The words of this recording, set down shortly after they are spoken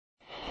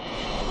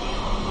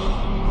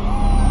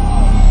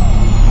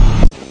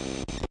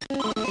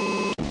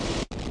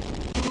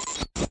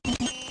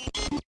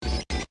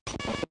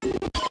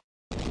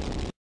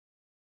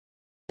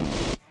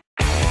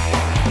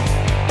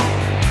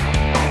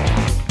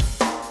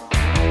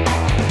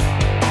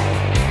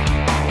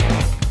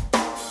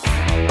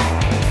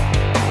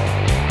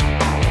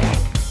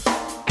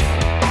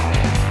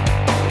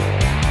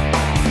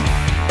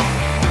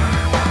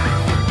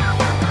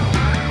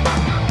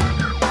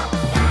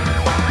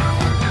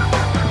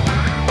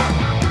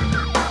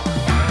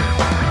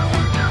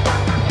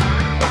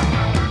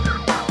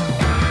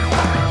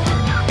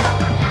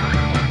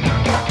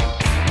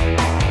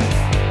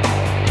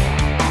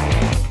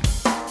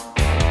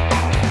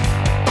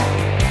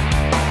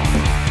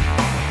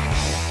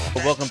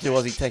Welcome to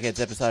Aussie Tech Heads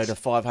episode of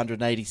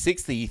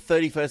 586, the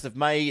 31st of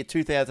May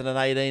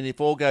 2018. If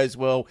all goes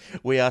well,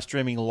 we are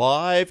streaming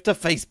live to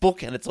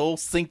Facebook and it's all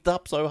synced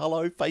up, so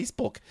hello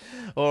Facebook.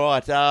 All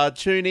right,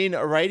 tune in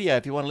radio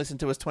if you want to listen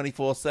to us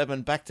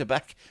 24/7 back to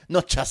back.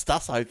 Not just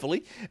us,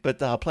 hopefully, but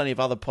plenty of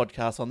other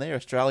podcasts on there,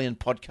 Australian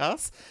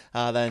podcasts,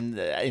 then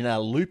in a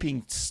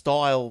looping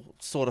style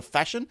sort of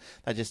fashion.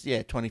 They just,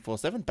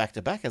 24/7 back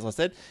to back, as I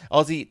said.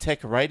 Aussie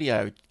Tech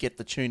Radio, get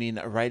the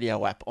TuneIn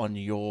radio app on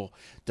your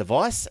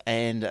device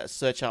and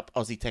search up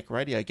Aussie Tech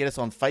Radio. Get us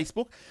on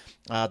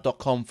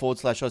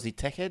Facebook.com/Aussie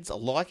Tech Heads.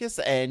 Like us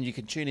and you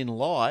can tune in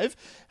live.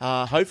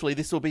 Hopefully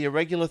this will be a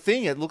regular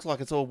thing. It looks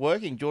like it's all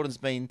working. Jordan's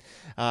been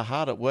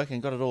hard at work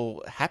and got it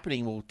all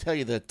happening. We'll tell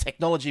you the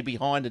technology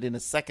behind it in a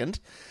second.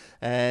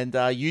 And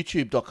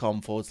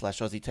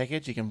youtube.com/Aussie Tech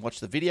Heads. You can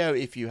watch the video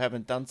if you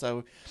haven't done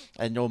so,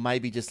 and you're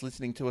maybe just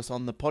listening to us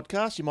on the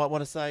podcast. You might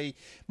want to say,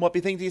 might be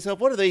thinking to yourself,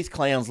 what do these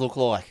clowns look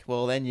like?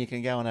 Well, then you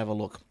can go and have a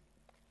look.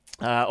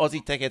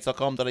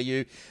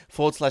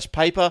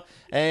 AussieTechHeads.com.au/paper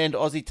and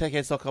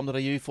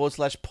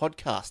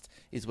AussieTechHeads.com.au/podcast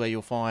is where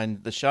you'll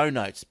find the show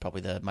notes,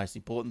 probably the most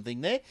important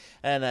thing there,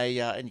 and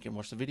and you can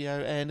watch the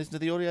video and listen to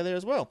the audio there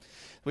as well.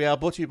 We are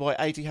brought to you by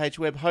ATH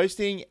Web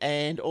Hosting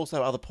and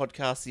also other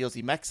podcasts, the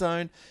Aussie Mac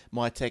Zone,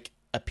 My Tech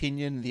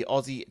Opinion, the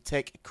Aussie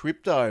Tech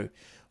Crypto,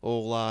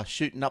 all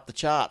shooting up the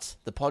charts,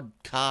 the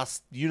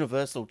podcast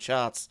universal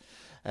charts.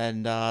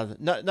 And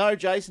no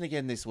Jason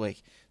again this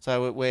week.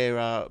 So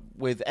we're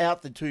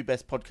without the two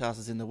best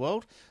podcasters in the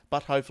world,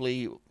 but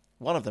hopefully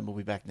one of them will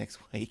be back next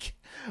week.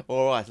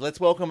 All right, let's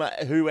welcome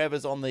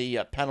whoever's on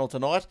the panel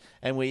tonight.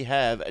 And we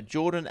have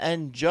Jordan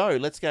and Joe.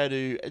 Let's go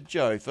to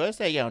Joe first.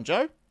 How you going,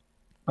 Joe?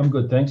 I'm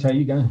good, thanks. How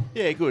you going?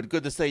 Yeah, good.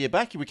 Good to see you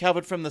back. You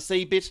recovered from the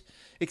CeBIT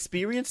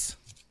experience?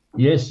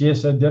 Yes,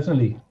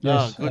 definitely.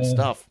 Yes, good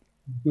stuff.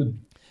 Good.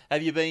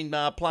 Have you been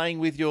playing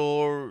with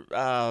your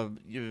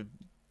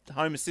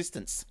home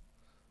assistants?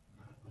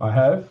 I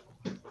have.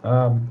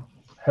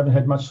 Haven't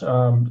had much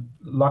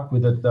luck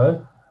with it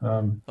though.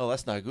 Oh,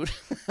 that's no good.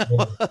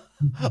 Yeah.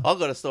 I've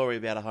got a story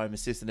about a home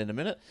assistant in a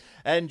minute.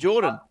 And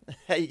Jordan,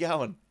 how you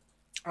going?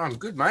 I'm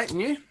good, mate.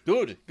 And you?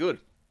 Good.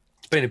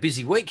 It's been a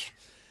busy week.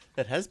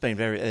 It has been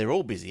they're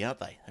all busy, aren't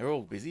they? They're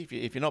all busy.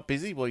 If you're not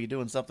busy, well, you're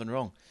doing something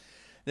wrong.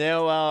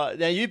 Now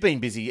you've been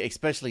busy,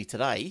 especially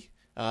today,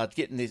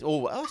 getting this,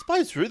 I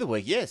suppose through the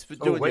week, yes. But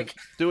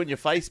doing your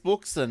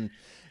Facebooks and...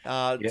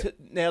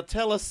 now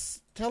tell us,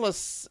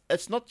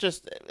 it's not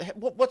just,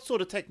 what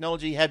sort of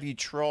technology have you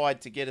tried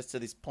to get us to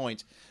this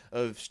point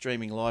of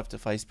streaming live to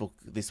Facebook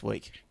this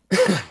week?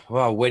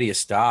 Well, where do you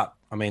start?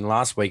 I mean,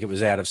 last week it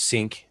was out of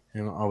sync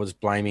and I was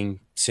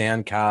blaming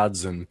sound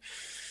cards and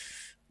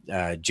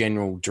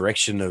general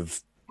direction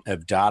of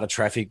data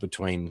traffic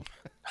between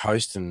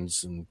hosts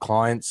and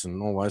clients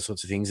and all those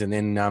sorts of things. And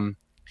then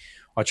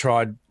I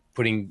tried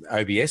putting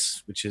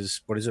OBS, which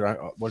is, what is it?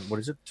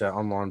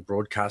 Online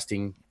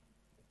Broadcasting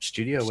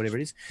Studio, whatever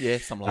it is. Yeah,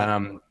 something like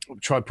that.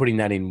 Tried putting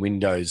that in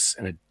Windows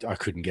and I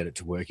couldn't get it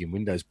to work in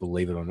Windows,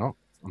 believe it or not.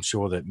 I'm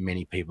sure that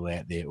many people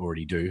out there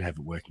already do have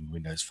it working in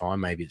Windows fine.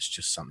 Maybe it's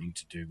just something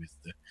to do with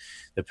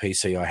the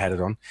PC I had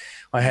it on.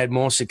 I had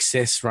more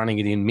success running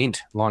it in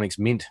Mint, Linux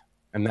Mint,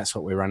 and that's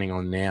what we're running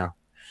on now.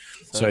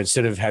 So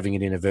instead of having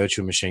it in a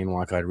virtual machine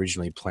like I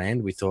originally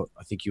planned, I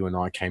think you and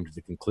I came to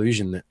the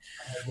conclusion that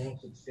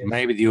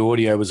maybe the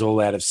audio was all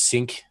out of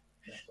sync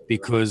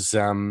because...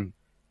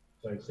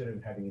 So instead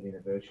of having it in a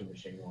virtual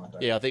machine like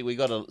that. Yeah, I think we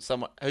got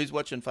someone who's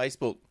watching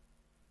Facebook.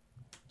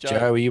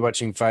 Joe, are you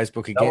watching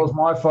Facebook again? That was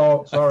my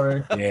fault.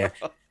 Sorry. Yeah,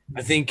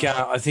 I think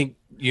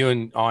you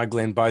and I,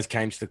 Glenn, both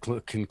came to the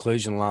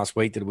conclusion last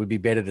week that it would be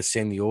better to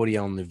send the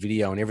audio and the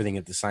video and everything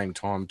at the same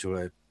time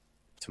to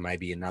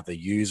maybe another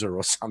user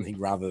or something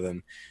rather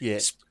than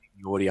splitting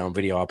the audio and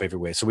video up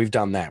everywhere. So we've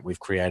done that. We've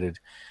created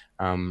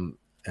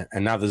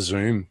another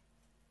Zoom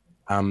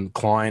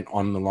client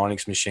on the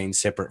Linux machine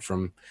separate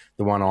from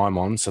the one I'm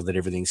on so that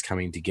everything's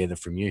coming together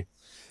from you.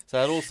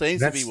 So it all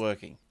seems to be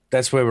working.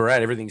 That's where we're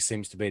at. Everything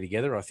seems to be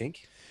together, I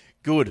think.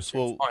 Good.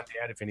 We'll find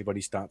out if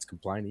anybody starts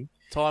complaining.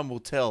 Time will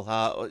tell.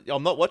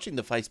 I'm not watching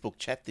the Facebook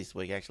chat this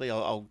week, actually.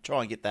 I'll try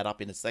and get that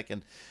up in a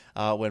second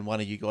when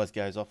one of you guys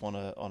goes off on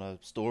a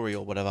story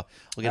or whatever.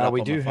 I'll get it up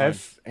we on do my phone.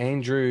 have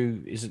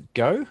Andrew, is it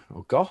Go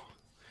or Go?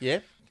 Yeah.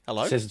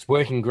 Hello. Says it's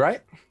working great.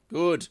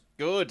 Good.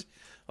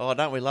 Oh,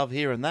 don't we love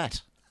hearing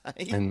that?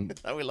 And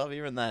don't we love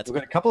hearing that? We've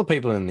got a couple of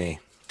people in there.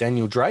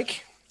 Daniel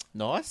Drake.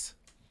 Nice.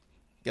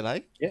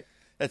 G'day. Yeah.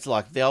 It's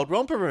like the old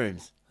romper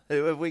rooms.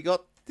 Who have we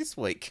got this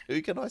week?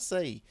 Who can I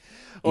see?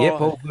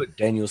 All good,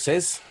 Daniel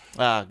says.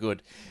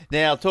 Good.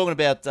 Now, talking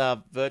about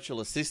virtual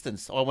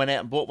assistants, I went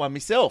out and bought one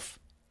myself.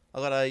 I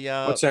got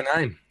a... What's her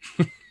name?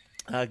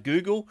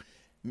 Google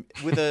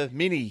with a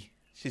Mini.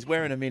 She's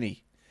wearing a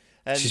Mini.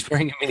 And she's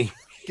wearing a Mini.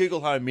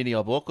 Google Home Mini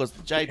I bought because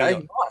JB...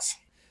 Okay, nice.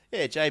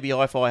 Yeah, JB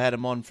Hi-Fi had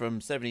them on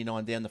from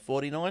 79 down to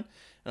 49.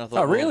 And I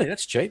thought, really?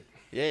 That's cheap.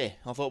 Yeah.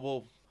 I thought,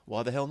 well,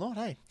 why the hell not,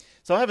 hey?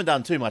 So I haven't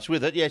done too much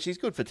with it. Yeah, she's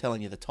good for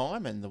telling you the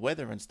time and the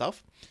weather and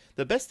stuff.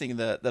 The best thing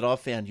that I've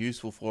found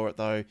useful for it,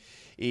 though,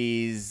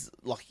 is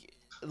like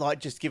like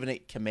just giving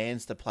it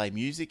commands to play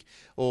music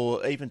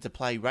or even to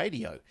play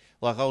radio.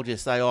 Like I'll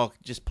just say, oh,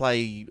 just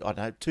play, I don't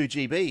know,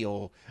 2GB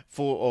or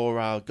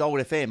Gold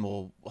FM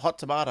or Hot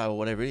Tomato or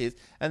whatever it is.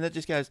 And it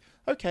just goes,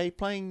 okay,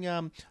 playing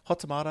Hot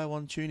Tomato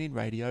on TuneIn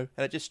Radio.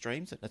 And it just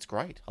streams it. It's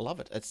great. I love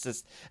it. It's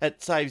just,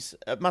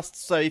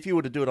 so if you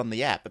were to do it on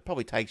the app, it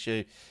probably takes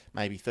you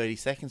maybe 30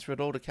 seconds for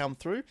it all to come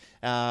through.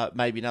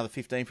 Maybe another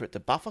 15 for it to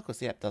buffer, because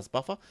the app does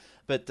buffer.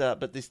 But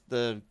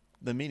the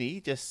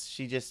Mini,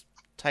 she just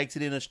takes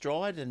it in a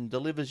stride and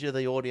delivers you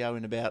the audio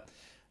in about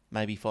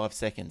maybe 5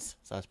 seconds.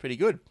 So it's pretty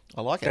good.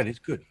 I like it. That is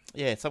good.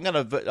 Yeah, so I'm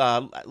going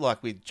to,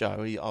 like with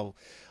Joe,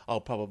 I'll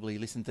probably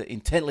listen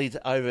intently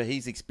over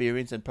his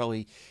experience and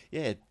probably,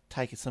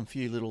 take some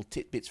few little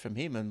tidbits from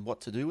him and what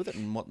to do with it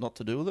and what not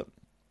to do with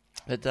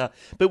it.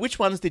 But which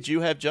ones did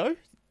you have, Joe?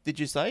 Did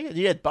you say?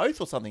 You had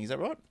both or something, is that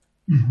right?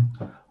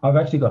 I've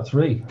actually got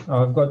 3.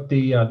 I've got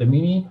the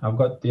Mini, I've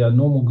got the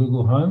normal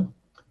Google Home,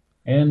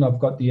 and I've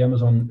got the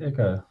Amazon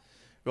Echo.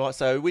 Right,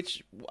 so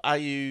which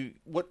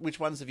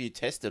ones have you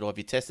tested, or have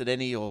you tested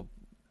any? Or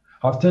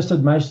I've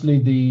tested mostly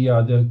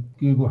the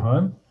Google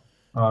Home.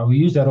 We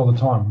use that all the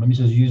time. My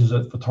missus uses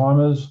it for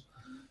timers,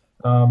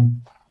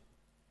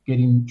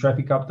 getting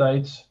traffic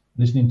updates,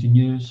 listening to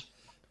news.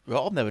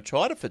 Well, I've never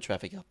tried it for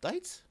traffic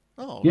updates.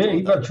 Oh, yeah,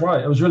 you got to try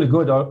it. It was really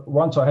good.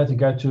 Once I had to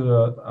go to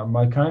a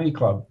Marconi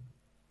club,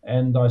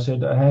 and I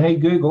said, "Hey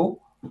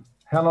Google,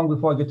 how long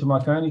before I get to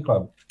Marconi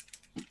club?"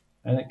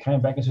 And it came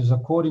back and says,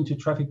 according to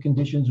traffic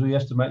conditions, we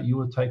estimate you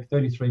would take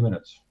 33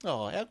 minutes.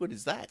 Oh, how good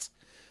is that?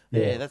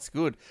 Yeah, that's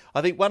good.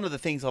 I think one of the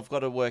things I've got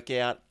to work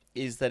out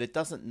is that it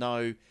doesn't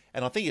know,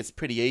 and I think it's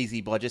pretty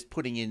easy by just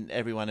putting in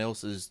everyone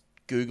else's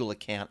Google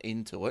account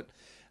into it.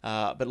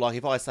 But like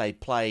if I say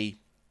play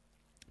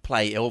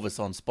Elvis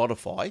on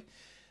Spotify,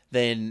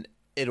 then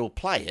it'll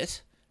play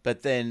it.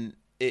 But then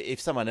if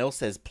someone else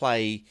says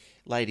play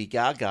Lady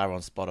Gaga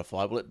on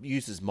Spotify, well, it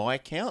uses my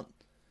account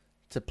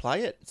to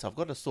play it. So I've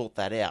got to sort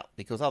that out,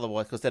 because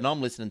then I'm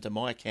listening to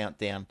my account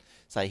down,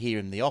 say here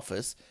in the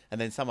office,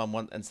 and then someone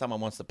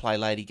wants to play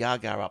Lady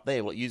Gaga up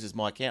there. Well, it uses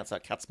my account, so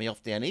it cuts me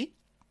off down here.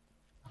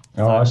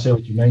 Oh, I see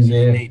what you mean. So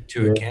yeah, you need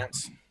 2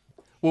 accounts.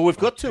 Well, we've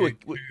got two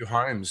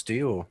homes, do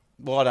you?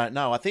 Well, I don't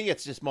know. I think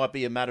it's just might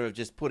be a matter of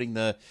just putting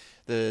the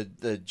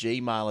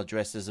Gmail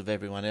addresses of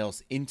everyone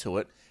else into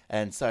it,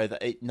 and so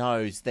that it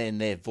knows then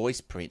their voice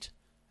print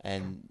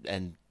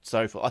and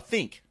so forth. I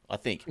think.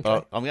 Okay.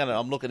 But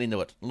I'm looking into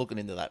it. I'm looking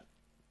into that.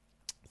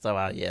 So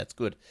yeah, it's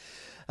good.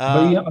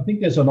 But yeah, I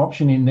think there's an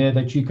option in there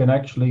that you can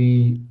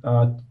actually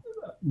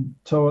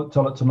tell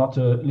it to not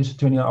to listen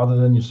to anyone other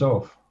than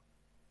yourself.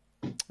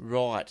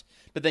 Right,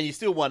 but then you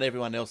still want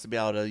everyone else to be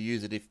able to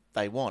use it if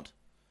they want.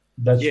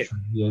 That's true.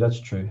 Yeah, that's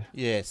true.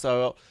 Yeah.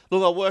 So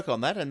look, I'll work on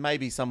that, and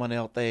maybe someone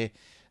out there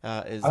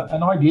is.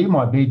 An idea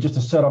might be just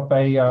to set up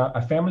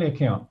a family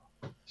account.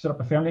 Set up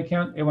a family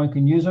account. Everyone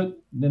can use it.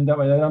 Then that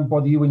way they don't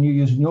bother you when you're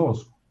using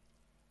yours.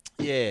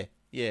 Yeah.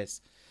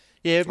 Yes.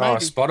 Yeah. Maybe. Oh, a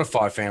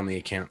Spotify family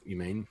account, you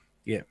mean?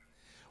 Yeah.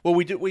 Well,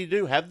 we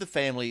do have the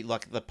family,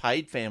 like the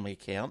paid family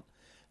account,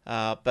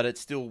 but it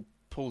still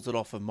pulls it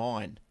off of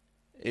mine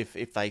if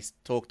they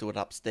talk to it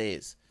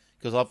upstairs,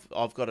 because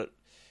I've got it.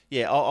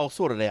 Yeah, I'll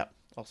sort it out.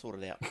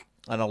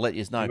 And I'll let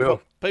you know.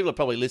 You People are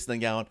probably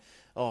listening, going,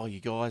 "Oh, you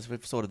guys,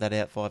 we've sorted that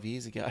out 5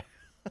 years ago."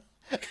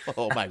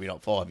 Or maybe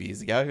not 5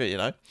 years ago, you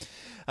know.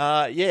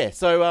 Yeah,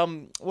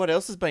 so what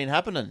else has been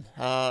happening?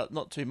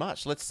 Not too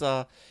much. Let's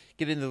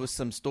get into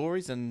some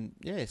stories and,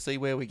 see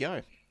where we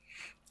go.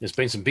 There's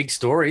been some big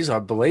stories, I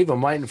believe.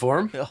 I'm waiting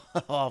for them.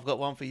 Oh, I've got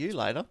one for you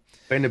later.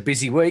 Been a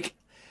busy week.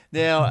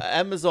 Now,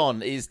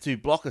 Amazon is to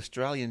block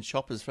Australian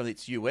shoppers from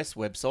its US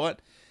website.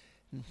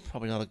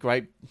 Probably not a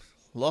great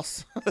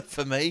loss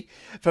for me.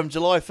 From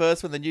July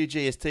 1st, when the new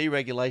GST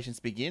regulations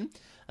begin,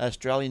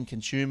 Australian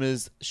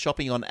consumers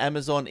shopping on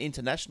Amazon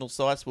international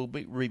sites will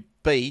be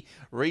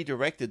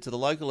redirected to the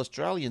local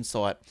Australian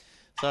site.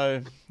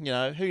 So,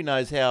 who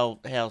knows how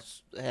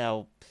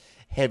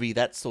heavy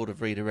that sort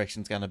of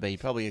redirection is going to be.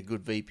 Probably a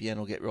good VPN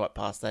will get right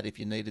past that if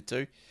you needed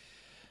to.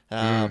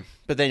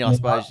 But then I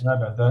suppose... I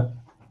know about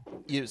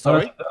that.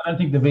 Sorry? I don't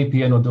think the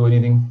VPN will do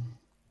anything.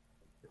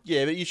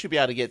 Yeah, but you should be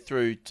able to get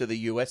through to the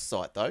US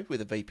site, though,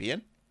 with a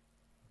VPN.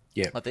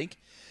 Yeah. I think.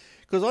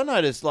 Because I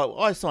noticed,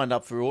 I signed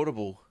up for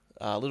Audible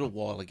a little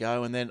while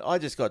ago, and then I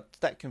just got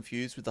that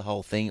confused with the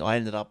whole thing. I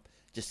ended up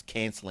just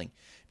cancelling,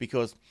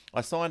 because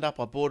I signed up,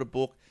 I bought a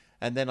book,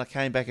 and then I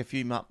came back a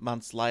few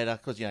months later,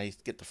 because, you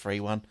get the free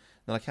one.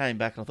 Then I came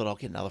back and I thought, I'll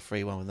get another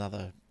free one with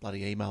another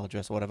bloody email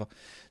address or whatever.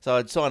 So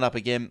I'd sign up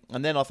again,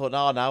 and then I thought,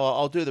 no,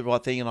 I'll do the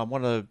right thing, and I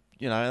want to,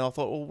 and I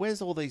thought, well, where's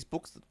all these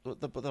books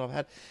that I've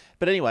had?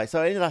 But anyway,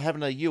 so I ended up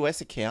having a US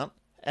account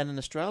and an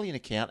Australian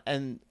account,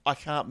 and I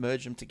can't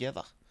merge them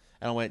together.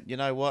 And I went, you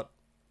know what?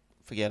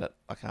 Forget it.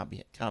 I can't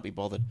be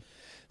bothered.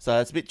 So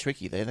it's a bit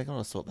tricky there. They're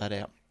going to sort that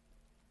out.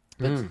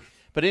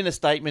 But in a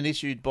statement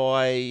issued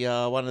by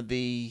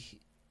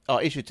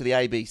issued to the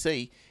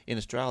ABC in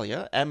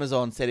Australia,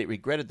 Amazon said it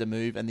regretted the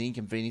move and the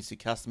inconvenience to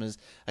customers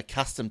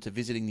accustomed to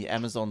visiting the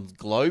Amazon's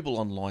global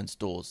online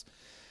stores.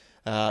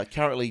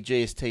 Currently,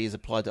 GST is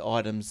applied to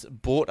items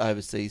bought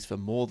overseas for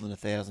more than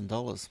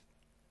 $1,000.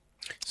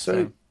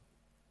 So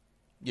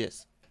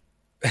yes.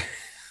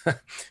 So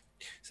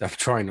I'm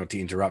trying not to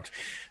interrupt.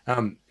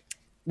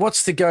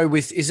 What's the go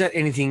with? Is that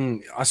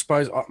anything? I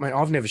suppose. I mean,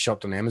 I've never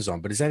shopped on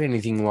Amazon, but is that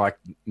anything like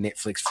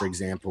Netflix, for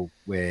example,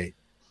 where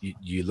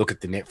you look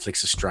at the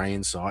Netflix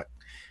Australian site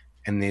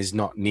and there's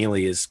not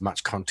nearly as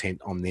much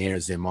content on there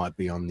as there might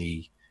be on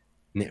the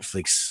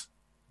Netflix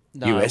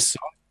US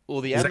site?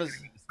 Well, the Is Amazon.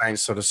 that the same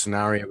sort of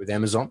scenario with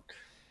Amazon?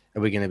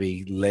 Are we going to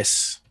be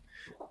less?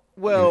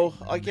 Well,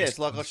 I guess,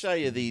 like I'll show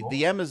you,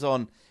 the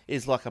Amazon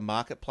is like a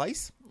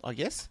marketplace, I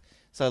guess.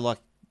 So like,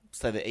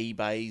 say the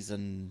eBays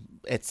and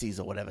Etsy's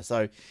or whatever.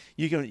 So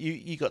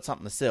you got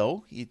something to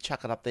sell, you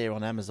chuck it up there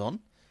on Amazon,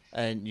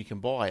 and you can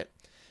buy it.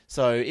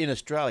 So in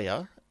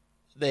Australia,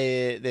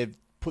 they've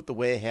put the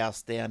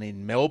warehouse down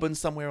in Melbourne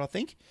somewhere, I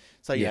think.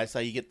 So so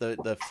you get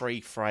the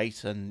free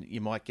freight, and you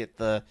might get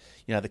the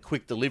the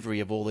quick delivery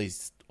of all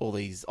these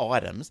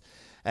items.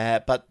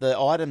 But the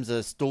items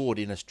are stored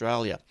in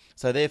Australia,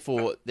 so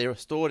therefore they're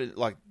stored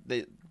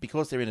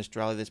because they're in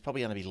Australia. There's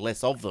probably going to be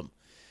less of them,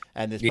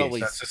 and there's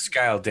probably that's a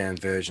scaled down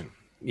version.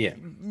 Yeah.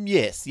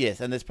 Yes,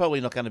 and there's probably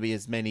not going to be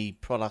as many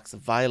products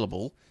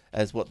available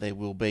as what there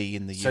will be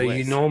in the US. So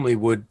you normally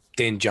would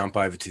then jump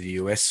over to the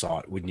US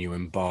site, wouldn't you,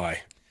 and buy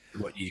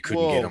what you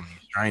couldn't get on the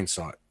Australian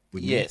site?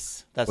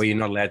 Yes, or you're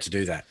not allowed to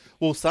do that.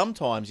 Well,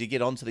 sometimes you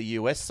get onto the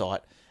US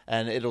site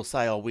and it'll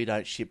say, "Oh, we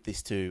don't ship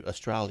this to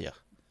Australia."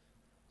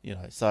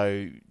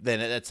 So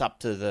then it's up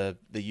to the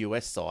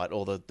US site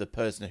or the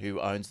person who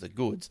owns the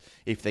goods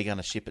if they're going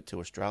to ship it to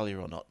Australia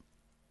or not.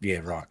 Yeah,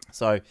 right.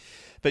 So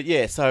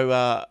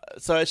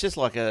it's just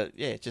like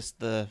just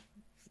the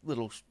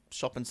little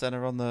shopping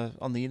center on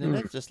the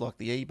internet, just like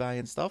the eBay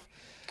and stuff.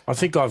 I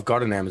think I've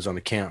got an Amazon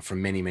account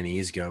from many, many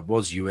years ago. It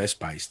was US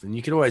based, and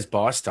you could always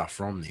buy stuff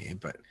from there.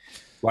 But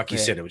like you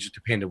said, it would just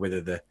depend on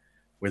whether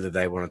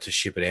they wanted to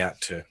ship it out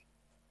to.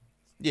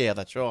 Yeah,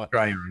 that's right.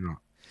 Australia or not.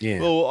 Yeah.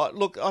 Well,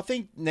 look, I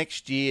think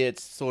next year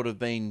it's sort of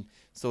been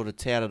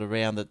touted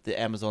around that the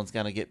Amazon's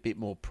going to get a bit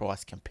more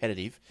price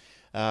competitive.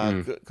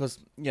 Because,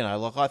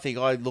 I think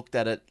I looked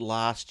at it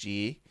last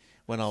year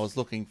when I was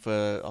going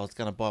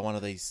to buy one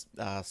of these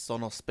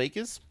Sonos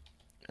speakers.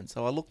 And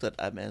so I looked at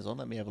Amazon.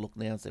 Let me have a look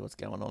now and see what's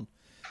going on.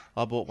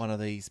 I bought one of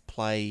these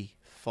Play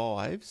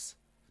 5s.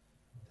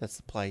 That's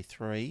the Play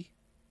 3.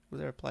 Was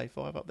there a Play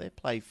 5 up there?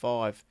 Play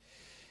 5.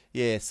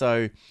 Yeah,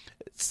 so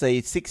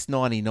see,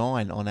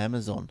 $6.99 on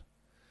Amazon.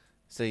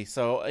 See,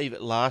 so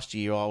even last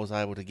year I was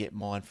able to get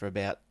mine for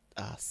about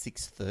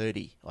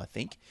 $6.30, I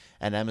think,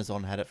 and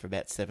Amazon had it for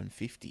about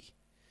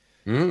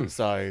 $7.50.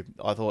 So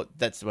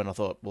that's when I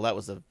thought, well, that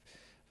was the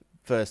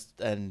first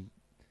and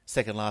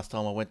second last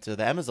time I went to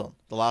the Amazon.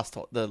 The last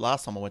time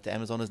I went to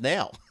Amazon is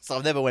now, so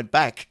I've never went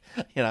back.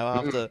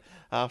 After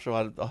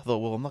I thought,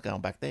 well, I'm not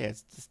going back there.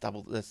 It's just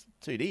double. That's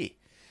too dear.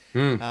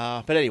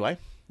 But anyway,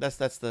 that's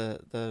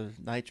the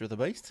nature of the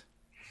beast.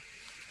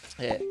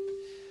 Yeah.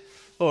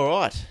 All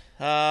right.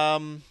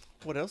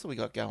 What else have we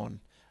got going?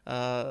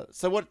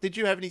 So what did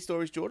you have any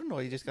stories, Jordan, or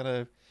are you just going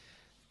to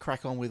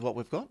crack on with what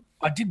we've got?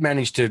 I did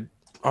manage to.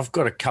 I've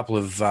got a couple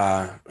of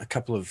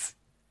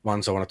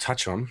ones I want to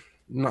touch on.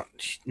 Not.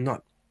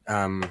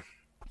 Oh,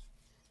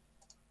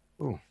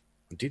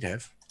 I did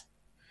have.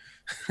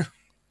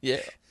 Yeah,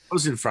 it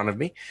was in front of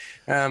me.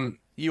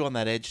 You on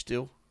that edge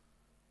still?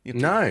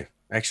 No,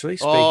 actually.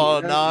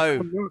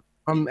 No.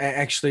 I'm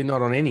actually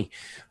not on any.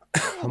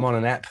 I'm on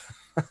an app.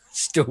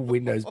 Still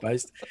Windows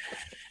based.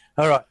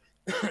 All right.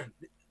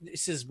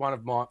 This is one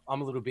of my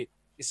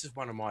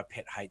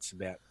pet hates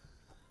about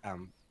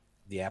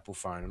the Apple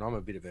phone, and I'm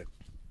a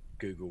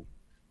Google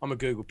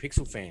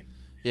Pixel fan.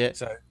 Yeah.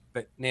 So,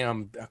 but now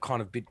I'm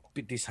kind of bit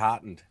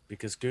disheartened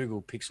because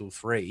Google Pixel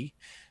 3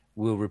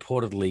 will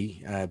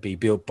reportedly be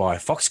built by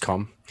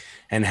Foxconn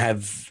and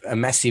have a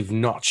massive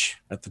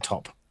notch at the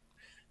top.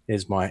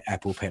 There's my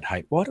Apple pet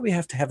hate. Why do we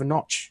have to have a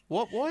notch?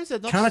 Why is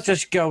it not? Can't it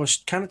just go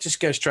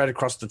straight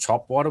across the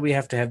top? Why do we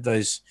have to have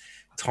those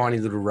tiny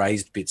little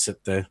raised bits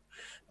at the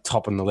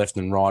top and the left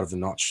and right of the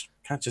notch?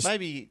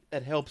 Maybe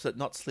it helps it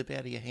not slip out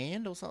of your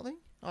hand or something.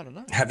 I don't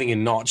know. Having a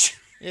notch.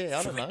 Yeah,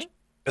 I don't know.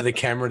 For the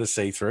camera to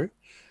see through.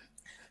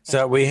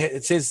 So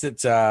it says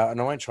that, and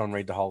I won't try and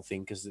read the whole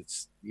thing because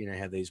it's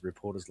how these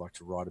reporters like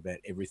to write about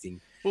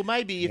everything. Well,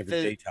 maybe if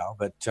every detail,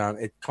 but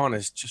it kind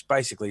of just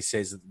basically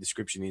says that the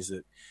description is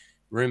that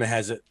rumor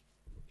has it.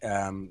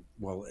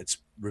 It's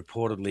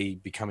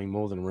reportedly becoming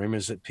more than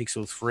rumors that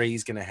Pixel 3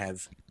 is going to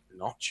have a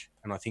notch,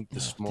 and I think the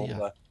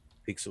smaller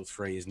Pixel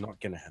 3 is not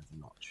going to have the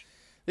notch.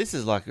 This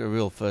is like a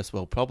real first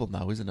world problem,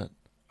 though, isn't it?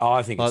 Oh,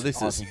 I think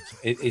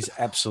it is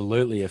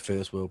absolutely a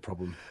first world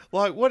problem.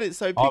 Like what is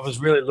so? I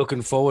was really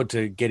looking forward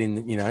to getting,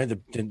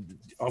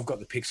 I've got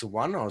the Pixel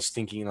 1. I was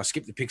thinking, and I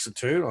skipped the Pixel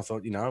 2, and I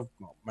thought,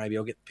 maybe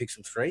I'll get the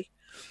Pixel 3.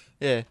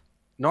 Yeah,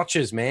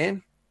 notches,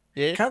 man.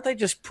 Yeah, can't they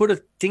just put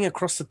a thing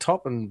across the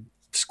top and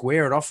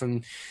square it off?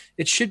 And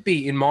it should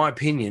be, in my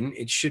opinion,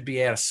 it should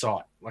be out of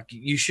sight. Like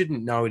you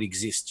shouldn't know it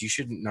exists. You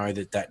shouldn't know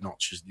that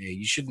notch is there.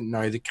 You shouldn't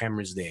know the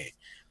camera's there.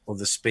 or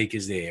the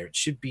speakers there. It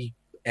should be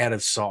out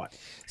of sight.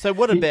 So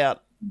what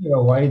about? There are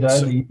a way though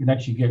that you can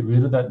actually get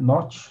rid of that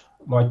notch.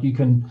 Like you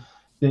can,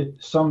 I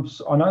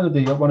know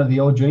that one of the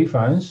LG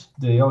phones,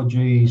 the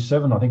LG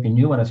 7, I think the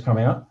new one has come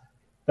out.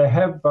 They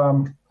have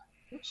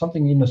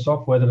something in the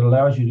software that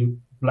allows you to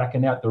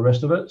blacken out the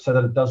rest of it so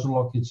that it does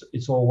look like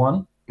it's all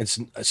one. It's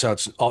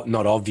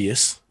not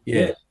obvious.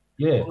 Yeah.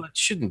 Well, it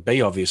shouldn't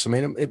be obvious. I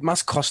mean, it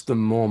must cost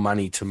them more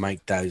money to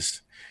make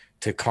those,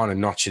 to kind of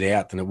notch it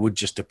out than it would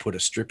just to put a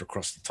strip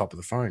across the top of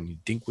the phone.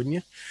 You'd think, wouldn't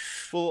you?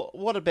 Well,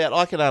 what about?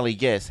 I can only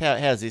guess.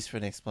 How's this for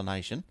an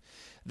explanation?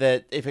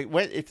 That if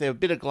a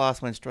bit of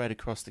glass went straight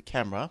across the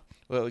camera,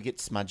 well, it would get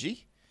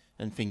smudgy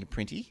and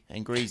fingerprinty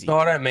and greasy. No,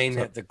 I don't mean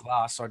that the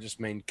glass. I just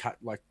mean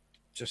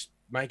just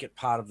make it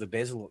part of the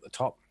bezel at the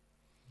top.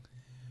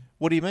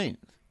 What do you mean?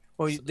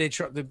 Well, they're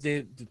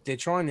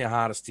trying their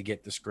hardest to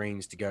get the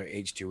screens to go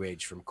edge to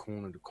edge from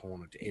corner to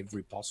corner to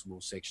every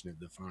possible section of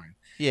the phone.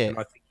 Yeah, and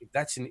I think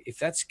if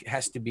that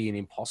has to be an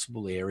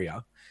impossible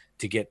area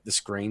to get the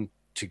screen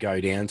to go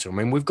down to. I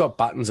mean, we've got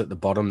buttons at the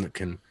bottom that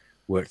can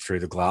work through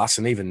the glass,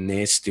 and even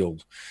they're still,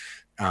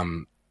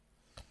 they're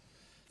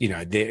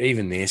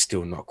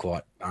still not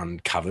quite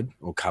uncovered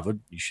or covered,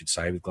 you should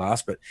say, with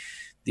glass. But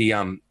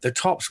the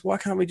tops, why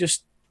can't we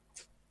just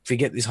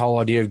forget this whole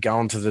idea of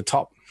going to the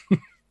top?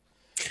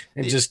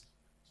 And just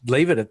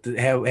leave it at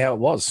how it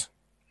was.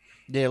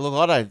 Yeah,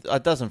 look,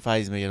 it doesn't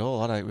faze me at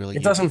all. I don't really.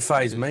 It doesn't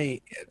faze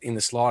me in the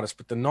slightest,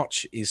 but the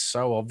notch is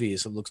so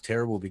obvious; it looks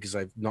terrible because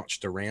they've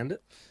notched around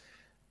it.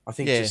 I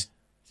think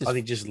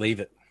just leave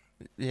it.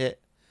 Yeah,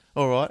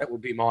 all right. That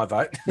would be my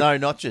vote. No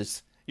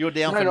notches. You're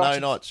down for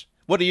notches. No notch.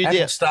 What do you Apple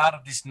down?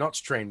 started this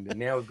notch trend, and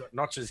now we've got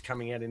notches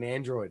coming out in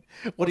Android.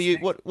 What are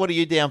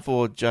you down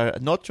for, Joe?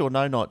 Notch or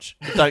no notch?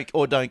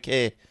 Don't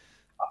care.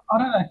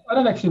 I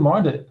don't actually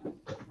mind it.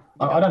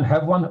 I don't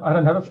have one. I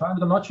don't have a phone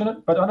with a notch in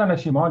it, but I don't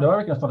actually mind. I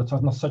reckon it's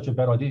not such a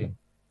bad idea.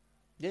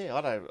 Yeah,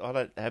 I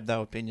don't have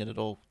no opinion at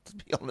all. To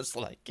be honest,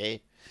 I don't care.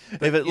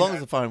 As long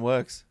as the phone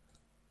works.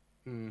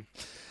 You're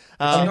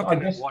not going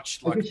to watch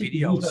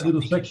video. Use that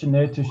little section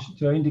there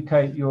to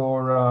indicate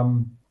your,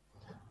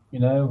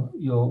 your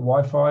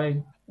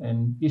Wi-Fi,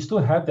 and you still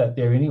have that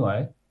there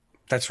anyway.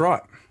 That's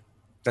right.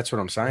 That's what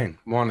I'm saying.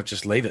 Why not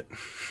just leave it?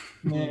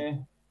 Yeah,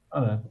 I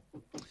don't know.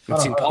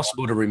 It's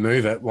impossible to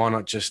remove it. Why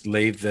not just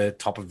leave the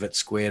top of it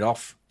squared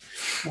off?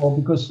 Well,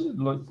 because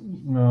like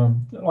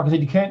I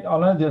said, you can't. I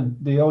know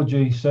the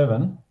LG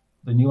 7,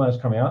 the new one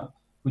has come out,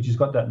 which has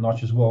got that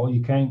notch as well.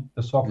 You can't.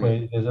 The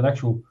software, there's an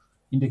actual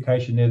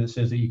indication there that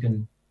says that you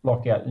can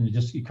block out, and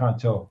you can't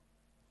tell.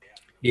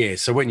 Yeah.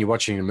 So when you're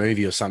watching a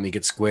movie or something,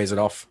 it squares it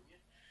off.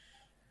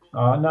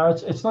 No,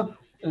 it's not.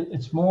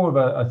 It's more of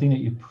a thing that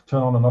you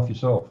turn on and off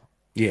yourself.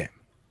 Yeah.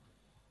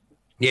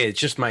 Yeah, it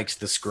just makes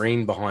the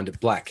screen behind it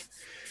black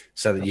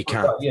so that you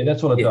can't. Yeah,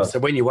 that's what it does. So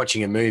when you're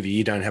watching a movie,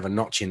 you don't have a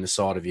notch in the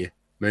side of your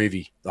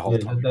movie the whole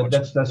time.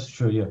 That's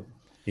true, yeah.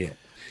 Yeah.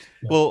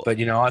 Well, but,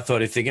 I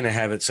thought if they're going to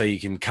have it so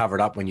you can cover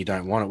it up when you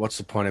don't want it, what's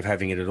the point of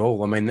having it at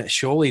all? I mean,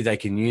 surely they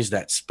can use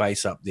that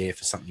space up there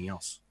for something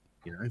else,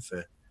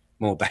 for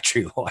more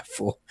battery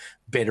life or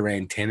better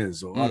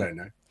antennas or I don't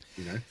know,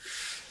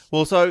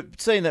 Well, so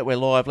seeing that we're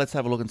live, let's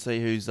have a look and see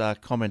who's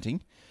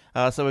commenting.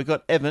 So we've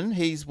got Evan.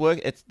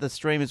 The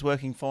stream is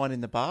working fine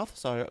in the bath.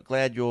 So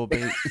glad you're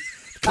getting.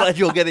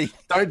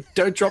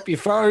 Don't drop your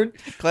phone.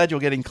 Glad you're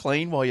getting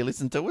clean while you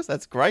listen to us.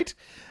 That's great.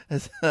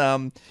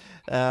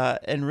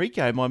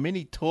 Enrico, my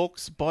mini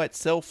talks by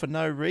itself for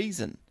no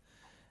reason.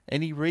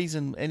 Any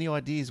reason? Any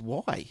ideas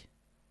why?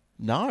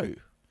 No.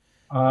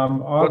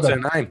 What's her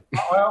name?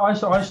 I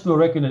still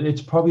reckon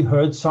it's probably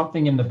heard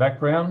something in the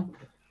background.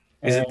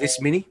 Is it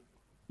this mini?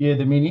 Yeah,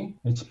 the mini.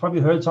 It's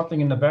probably heard something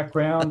in the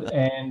background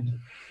and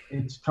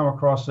it's come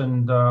across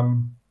and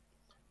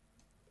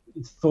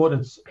it's thought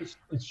it's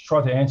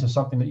tried to answer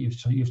something that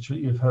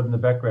you've heard in the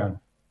background.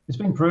 It's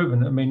been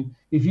proven. I mean,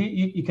 if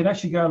you can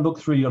actually go and look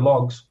through your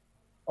logs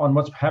on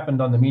what's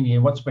happened on the mini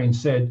and what's been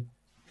said,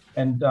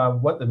 and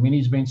what the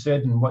mini's been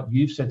said and what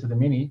you've said to the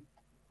mini,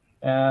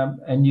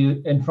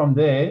 and from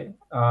there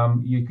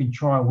you can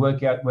try and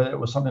work out whether it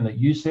was something that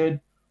you said,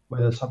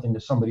 whether it's something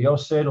that somebody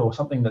else said, or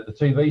something that the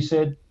TV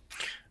said.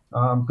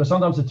 Because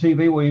sometimes the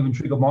TV will even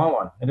trigger my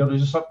one, and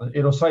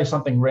it'll say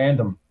something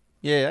random.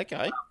 Yeah.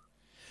 Okay.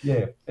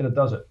 Yeah, and it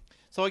does it.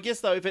 So I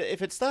guess though,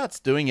 if it starts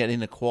doing it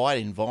in a quiet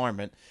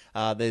environment,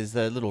 there's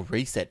a little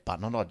reset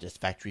button. I'd just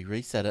factory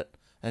reset it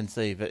and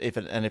see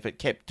if it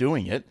kept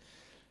doing it.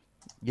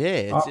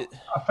 Yeah.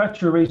 A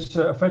factory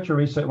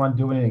reset won't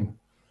do anything.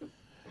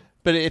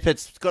 But if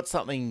it's got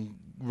something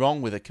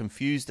wrong with it,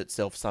 confused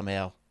itself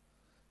somehow,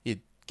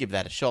 you'd give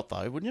that a shot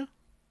though, wouldn't you?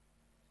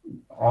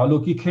 Oh,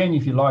 look, you can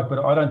if you like, but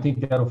I don't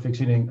think that'll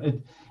fix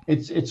anything.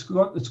 It's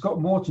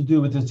got more to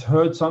do with it's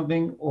heard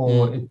something,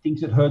 or it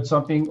thinks it heard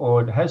something,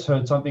 or it has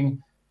heard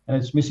something, and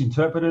it's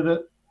misinterpreted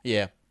it.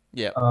 Yeah.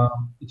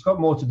 It's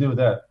got more to do with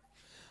that.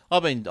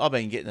 I've been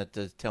getting it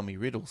to tell me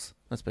riddles.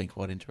 That's been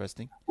quite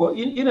interesting. Well,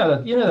 you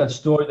know that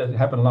story that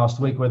happened last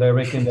week where they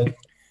reckon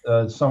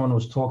that someone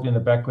was talking in the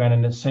background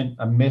and it sent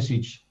a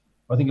message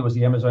I think it was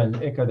the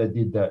Amazon Echo that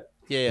did that.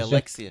 Yeah, It sent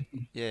Alexia.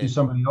 Yeah. to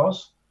somebody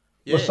else.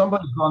 Yeah. Well,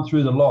 somebody's gone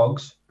through the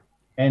logs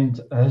and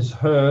has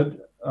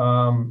heard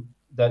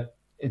that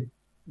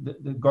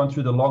they've gone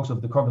through the logs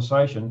of the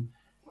conversation,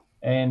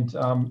 and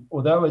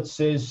although it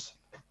says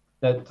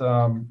that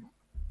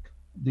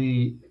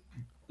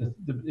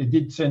it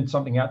did send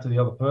something out to the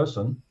other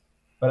person,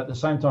 but at the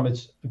same time,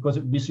 it's because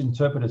it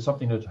misinterpreted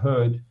something that it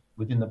heard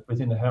within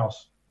the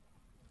house.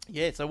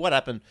 Yeah, so what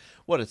happened,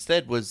 what it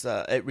said was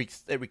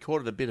it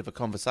recorded a bit of a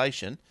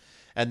conversation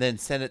and then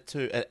sent it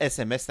to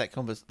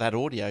SMS that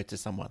audio to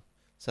someone.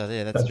 So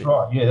yeah, that's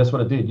right. Yeah, that's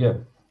what it did. Yeah,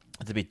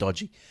 it's a bit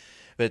dodgy,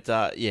 but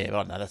yeah,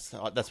 well, no,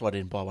 that's why I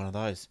didn't buy one of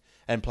those.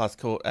 And plus,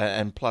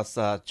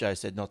 Joe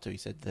said not to. He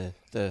said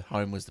the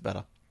home was the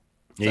better.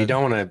 Yeah, so, you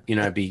don't want to, you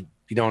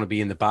don't want to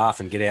be in the bath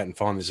and get out and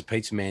find there's a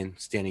pizza man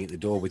standing at the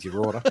door with your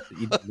order. That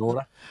you didn't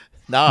order.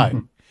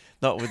 No,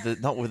 not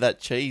with that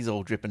cheese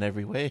all dripping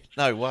everywhere.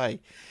 No way.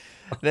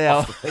 Now,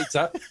 off the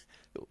pizza.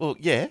 Well,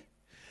 yeah.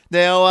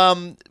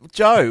 Now,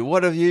 Joe,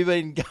 what have you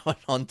been going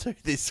on to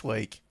this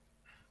week?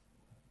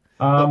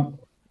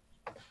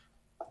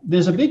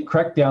 There's a big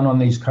crackdown on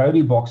these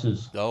Cody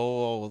boxes.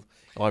 Oh,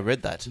 I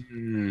read that.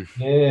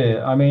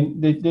 Yeah, I mean,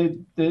 the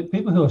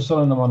people who are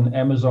selling them on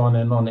Amazon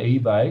and on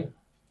eBay,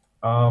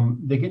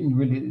 they're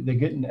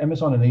getting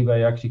Amazon and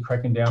eBay actually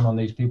cracking down on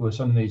these people who are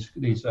selling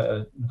these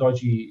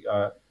dodgy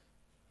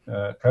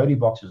Cody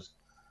boxes.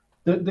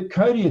 The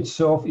Cody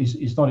itself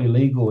is not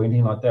illegal or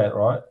anything like that,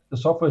 right? The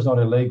software is not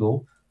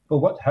illegal, but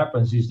what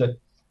happens is that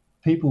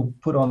people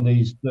put on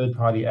these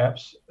third-party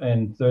apps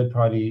and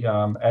third-party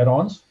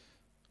add-ons,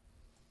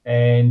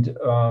 and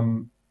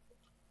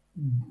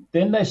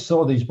then they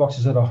sell these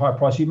boxes at a high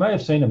price. You may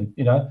have seen them,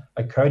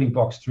 a Cody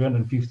box,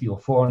 $350 or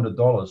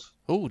 $400.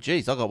 Oh,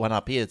 geez, I got one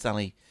up here. It's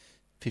only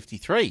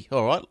 $53.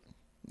 All right.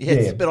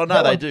 Yes, yeah, but I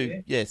know they do.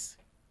 Yeah. Yes.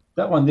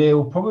 That one there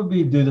will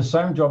probably do the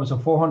same job as a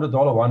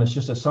 $400 one. It's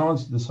just that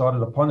someone's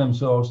decided upon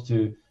themselves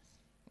to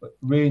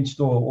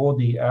reinstall all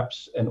the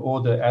apps and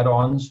all the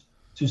add-ons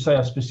to, say,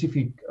 a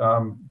specific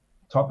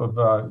type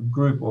of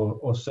group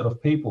or set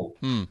of people.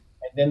 And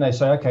then they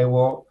say, okay,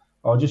 well,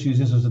 I'll just use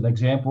this as an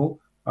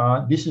example.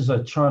 This is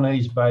a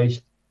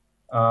Chinese-based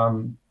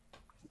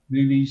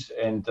movies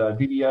and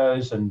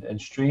videos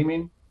and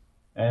streaming,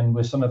 and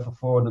we're selling it for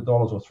 $400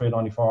 or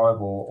 $395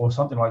 or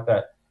something like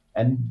that.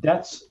 And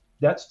that's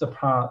the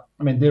part.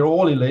 I mean, they're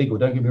all illegal.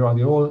 Don't get me wrong.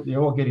 They're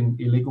all getting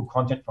illegal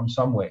content from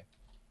somewhere.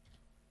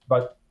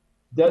 But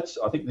I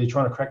think they're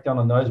trying to crack down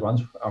on those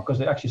ones because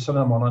they're actually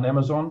selling them on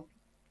Amazon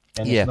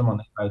and selling them on.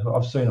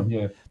 I've seen them.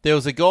 Yeah. There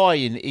was a guy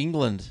in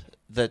England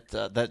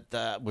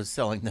that was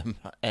selling them,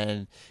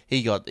 and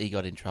he got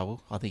in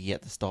trouble. I think he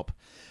had to stop.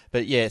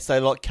 But yeah,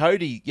 so like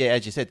Cody, yeah,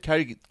 as you said,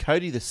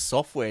 Cody, the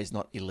software is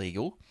not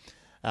illegal.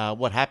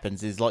 What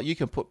happens is like you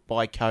can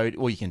buy Cody,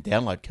 or you can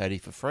download Cody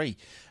for free,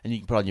 and you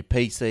can put it on your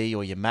PC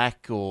or your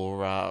Mac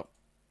or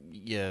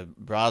your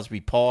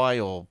Raspberry Pi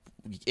or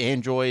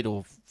Android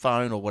or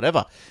phone or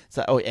whatever,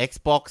 so or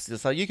Xbox.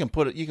 So you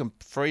can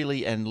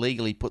freely and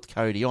legally put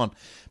Cody on.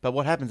 But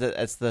what happens is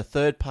it's the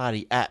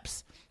third-party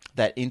apps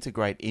that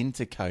integrate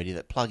into Cody,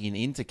 that plug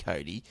into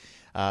Cody.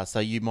 So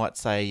you might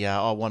say,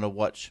 I want to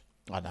watch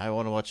an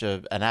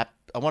app.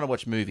 I want to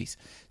watch movies.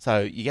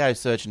 So you go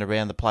searching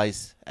around the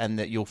place, and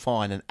that you'll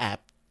find an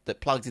app that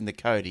plugs into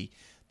Cody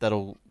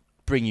that'll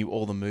bring you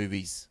all the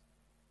movies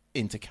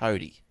into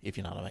Cody, if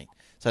you know what I mean.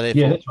 So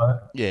yeah, that's right.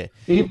 Yeah,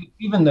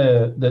 even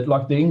the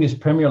like the English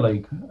Premier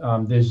League.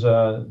 There's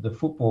the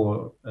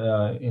football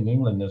in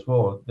England as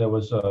well. There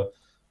was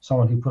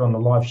someone who put on a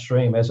live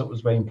stream as it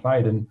was being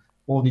played, and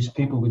all these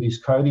people with these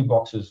Cody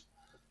boxes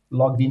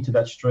logged into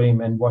that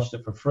stream and watched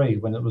it for free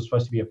when it was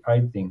supposed to be a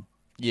paid thing.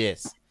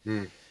 Yes.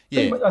 Yeah.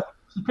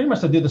 Pretty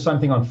much they did the same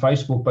thing on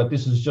Facebook, but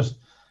this is just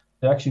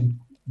they're actually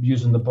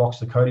using the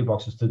Cody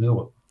boxes to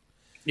do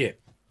it.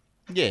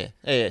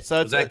 Yeah.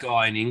 So that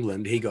guy in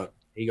England, he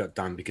got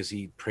done because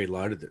he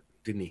preloaded it,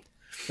 didn't he?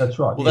 That's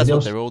right. Well, that's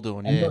what they're all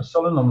doing. And they're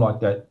selling them like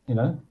that,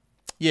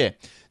 Yeah.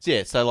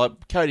 So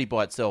like Cody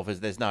by itself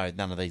there's none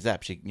of these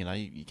apps.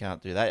 You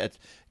can't do that.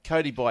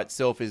 Cody by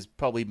itself is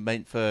probably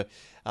meant for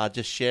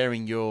just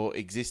sharing your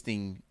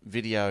existing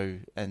video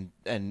and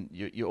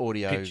your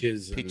audio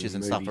pictures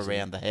and stuff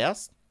around the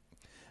house,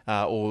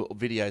 or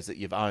videos that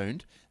you've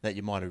owned that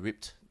you might have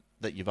ripped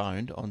that you've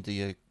owned onto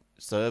your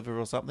server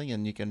or something,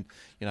 and you can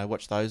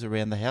watch those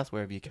around the house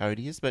wherever your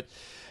Cody is. But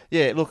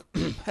yeah, look,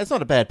 it's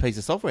not a bad piece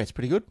of software. It's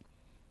pretty good.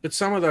 But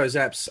some of those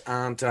apps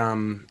aren't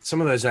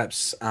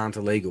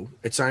illegal.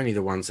 It's only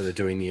the ones that are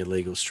doing the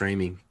illegal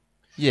streaming.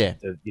 Yeah.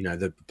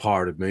 The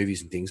pirated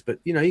movies and things. But,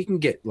 you can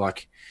get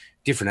like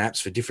different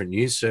apps for different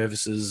news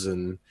services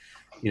and,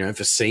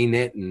 for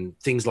CNET and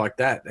things like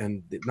that.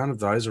 And none of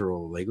those are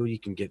all illegal. You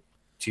can get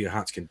to your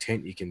heart's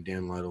content. You can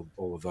download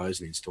all of those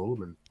and install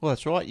them. And well,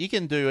 that's right. You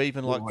can do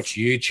even like watch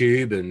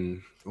YouTube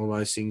and all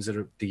those things that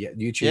are the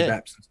YouTube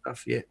apps and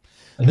stuff. Yeah.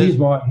 And here's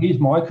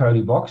my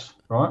Cody box,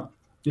 right?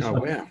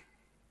 Wow.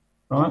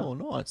 Right? Oh,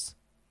 nice.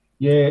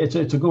 Yeah, it's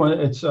a good one.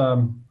 It's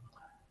a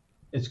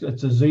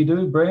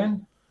Zedo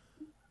brand.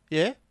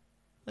 Yeah.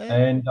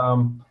 and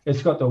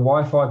it's got the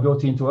Wi-Fi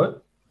built into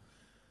it.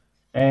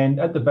 And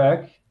at the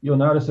back, you'll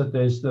notice that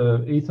there's the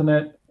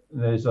Ethernet.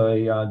 There's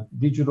a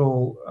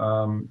digital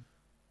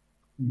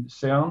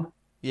sound.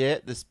 Yeah,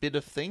 this bit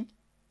of thing.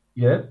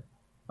 Yeah.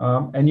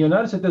 And you'll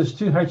notice that there's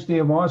 2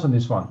 HDMIs on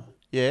this one.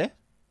 Yeah.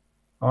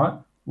 All right.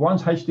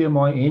 One's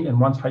HDMI in and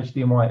one's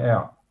HDMI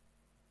out.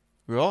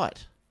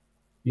 Right.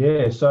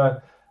 Yeah.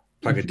 So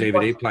Plug a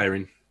DVD player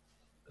in.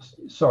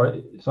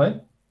 Sorry.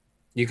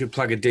 You could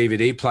plug a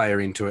DVD player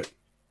into it.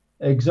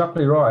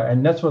 Exactly right.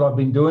 And that's what I've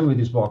been doing with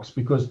this box,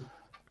 because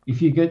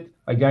if you get,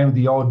 again,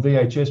 the old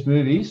VHS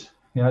movies,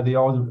 the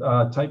old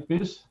tape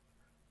discs,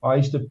 I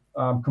used to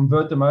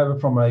convert them over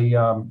from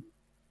a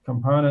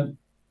component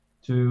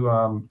to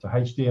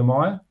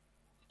HDMI,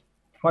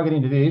 plug it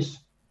into this,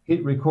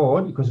 hit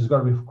record, because it's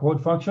got a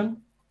record function,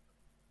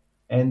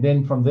 and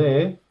then from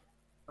there,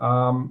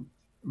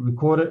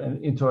 record it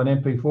into an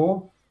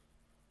MP4.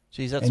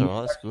 Geez, that's all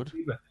right. That's good.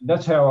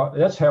 That's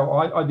how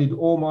I did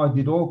all my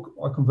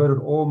I converted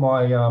all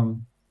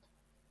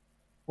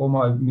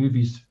my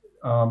movies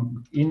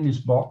in this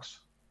box.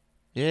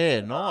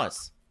 Yeah,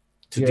 nice.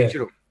 To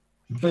digital.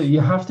 But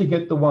you have to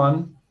get the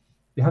one.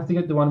 You have to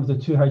get the one with the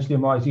 2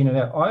 HDMIs in and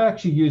out. I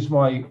actually use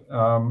my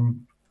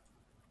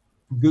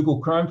Google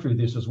Chrome through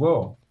this as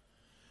well.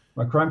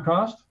 My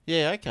Chromecast.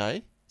 Yeah.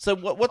 Okay. So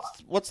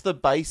what's the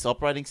base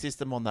operating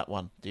system on that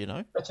one? Do you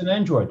know? It's an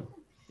Android.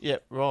 Yeah.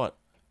 Right.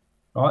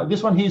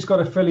 This one here's got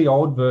a fairly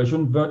old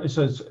version. It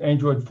says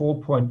Android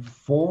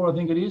 4.4, I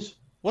think it is.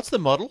 What's the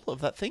model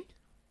of that thing?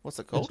 What's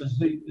it called? It's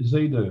a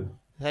Zido.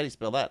 How do you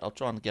spell that? I'll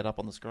try and get up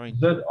on the screen.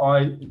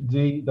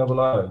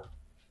 ZIDOO.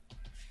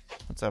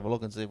 Let's have a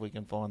look and see if we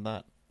can find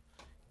that.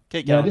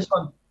 Keep going.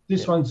 Now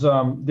this one's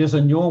there's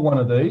a newer one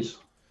of these.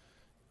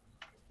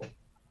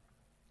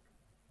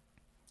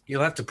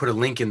 You'll have to put a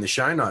link in the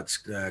show notes,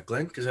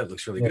 Glenn, because that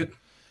looks really good.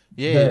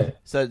 Yeah.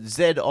 So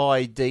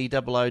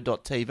ZIDOO.tv.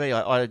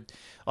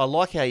 I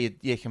like how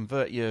you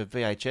convert your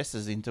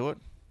VHSs into it.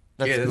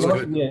 That's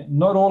good. Yeah,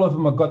 not all of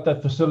them have got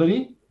that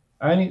facility.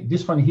 Only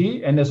this one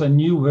here, and there's a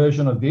new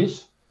version of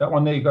this. That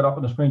one there you got up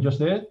on the screen just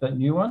there, that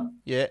new one.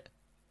 Yeah.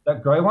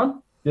 That grey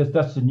one.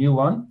 That's the new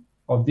one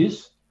of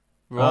this.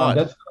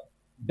 Right.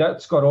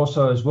 That's got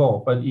also as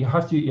well. But you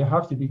have to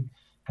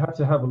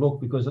have a look,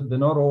 because they're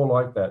not all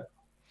like that.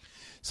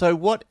 So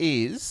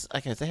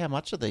so how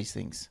much are these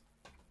things?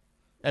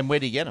 And where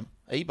do you get them?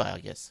 eBay, I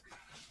guess.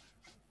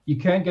 You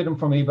can get them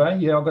from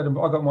eBay. Yeah, I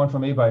got mine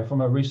from eBay,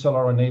 from a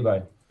reseller on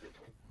eBay.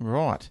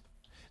 Right.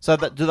 So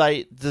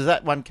does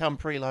that one come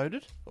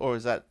preloaded, or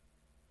is that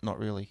not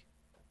really?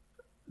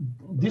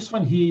 This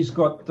one here's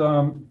got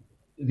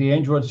the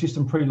Android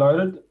system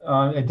preloaded.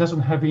 It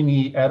doesn't have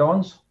any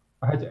add-ons.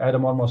 I had to add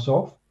them on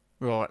myself.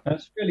 Right. And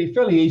it's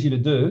fairly easy to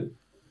do.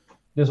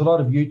 There's a lot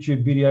of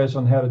YouTube videos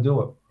on how to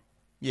do it.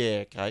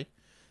 Yeah. Okay.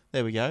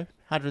 There we go.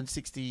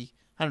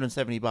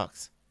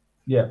 $170.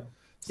 Yeah.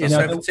 So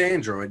if it's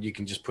Android, you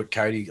can just put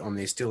Cody on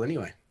there still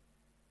anyway.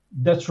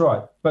 That's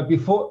right. But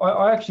before,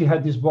 I actually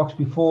had this box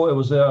before it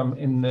was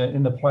in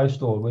the Play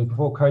Store,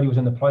 before Cody was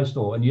in the Play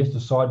Store, and you used to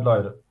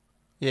sideload it.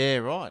 Yeah,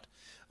 right.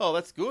 Oh,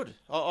 that's good.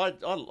 I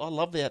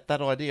love that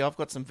idea. I've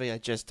got some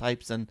VHS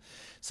tapes and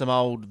some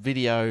old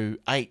Video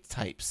 8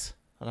 tapes.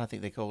 I don't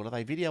think they're called. Are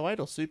they Video 8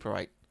 or Super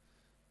 8?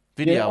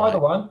 Video either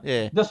 8. one.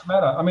 Yeah. Doesn't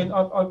matter. I mean,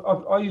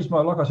 I use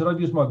my, like I said, I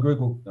use my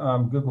Google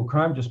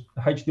Chrome, just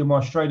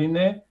HDMI straight in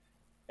there.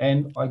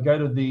 And I go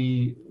to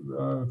the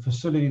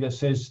facility that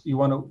says you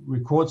want to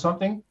record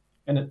something,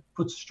 and it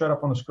puts it straight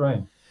up on the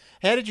screen.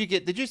 How did you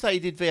say you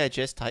did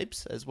VHS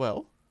tapes as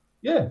well?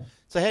 Yeah.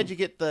 So how did you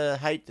get the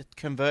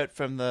convert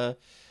from the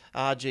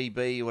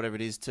RGB or whatever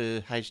it is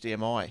to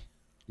HDMI?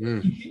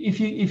 If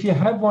you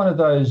have one of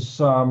those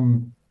just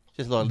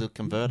like a little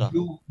converter,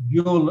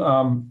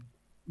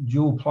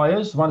 dual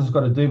players, one that's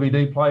got a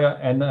DVD player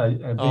and a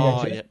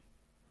VHS,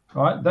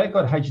 right? They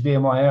got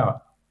HDMI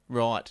out.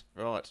 Right.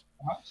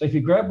 So if you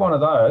grab one of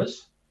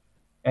those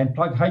and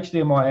plug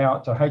HDMI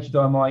out to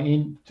HDMI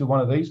in to one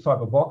of these type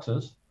of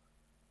boxes,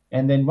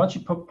 and then once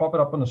you pop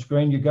it up on the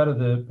screen, you go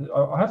to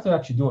I have to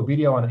actually do a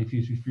video on it if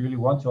you really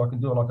want to. I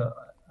can do like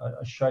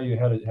a show you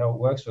how it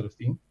works sort of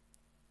thing.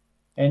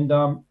 And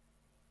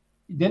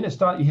then you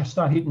start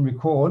hitting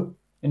record,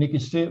 and you can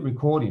see it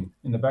recording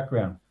in the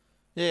background.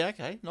 Yeah.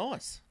 Okay.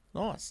 Nice.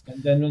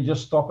 And then you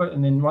just stop it,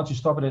 and then once you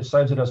stop it, it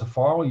saves it as a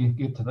file. You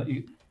get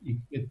to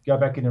you go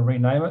back in and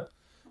rename it,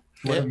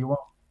 whatever you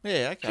want.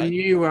 Yeah. Okay. Can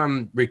you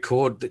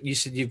record that? You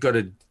said you've got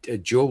a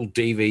dual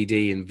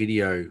DVD and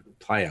video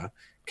player.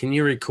 Can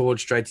you record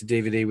straight to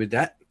DVD with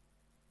that?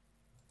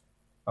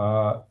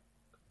 I'm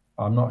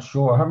not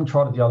sure. I haven't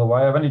tried it the other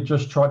way. I've only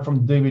just tried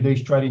from DVD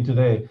straight into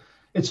there.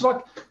 It's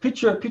like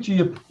picture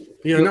your.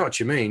 Yeah, I know what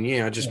you mean.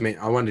 Yeah,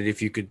 I wondered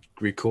if you could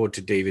record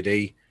to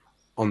DVD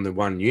on the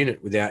one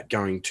unit without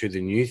going to the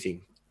new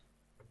thing.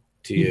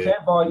 You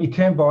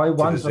can buy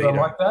ones that are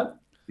like that.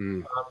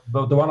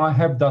 But the one I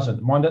have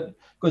doesn't.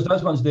 Because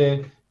those ones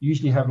there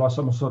usually have like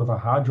some sort of a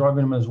hard drive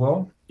in them as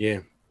well. Yeah.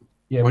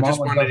 Yeah. I just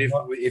wondered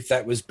if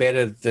that was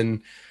better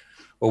than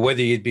or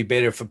whether you'd be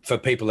better for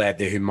people out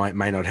there who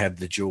may not have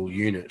the dual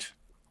unit.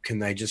 Can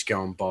they just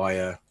go and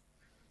buy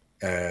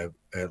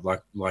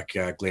like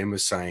Glenn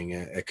was saying,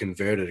 a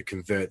converter to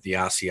convert the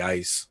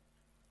RCAs,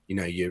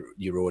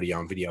 your audio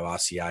and video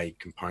RCA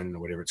component or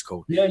whatever it's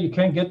called. Yeah, you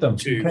can get them.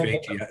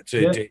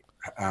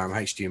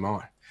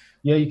 HDMI.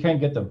 Yeah, you can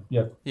get them.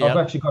 Yeah. I've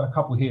actually got a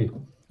couple here.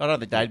 I don't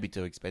think they'd be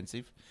too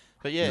expensive.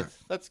 But yeah,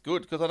 that's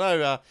good because I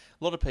know a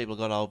lot of people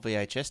got old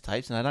VHS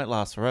tapes and they don't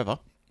last forever.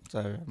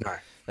 So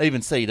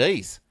even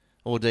CDs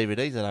or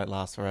DVDs, they don't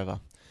last forever.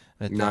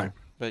 But,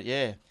 but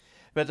yeah.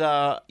 But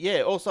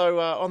also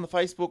on the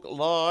Facebook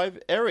Live,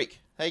 Eric.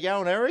 How you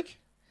going, Eric?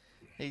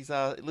 He's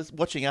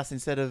watching us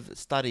instead of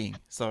studying.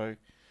 So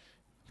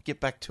get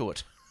back to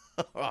it.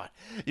 All right.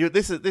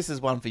 This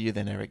is one for you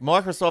then, Eric.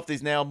 Microsoft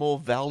is now more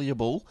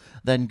valuable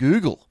than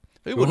Google.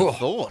 Who would have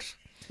thought?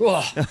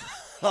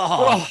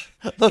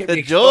 Look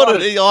at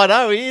Jordan. I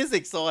know, he is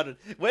excited.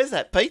 Where's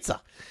that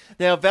pizza?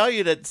 Now,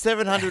 valued at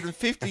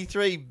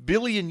 $753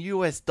 billion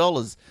US,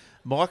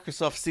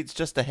 Microsoft sits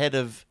just ahead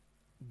of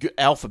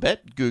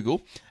Alphabet,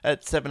 Google,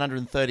 at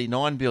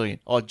 $739 billion.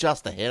 Oh,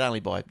 just ahead, only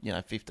by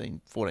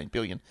 14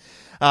 billion.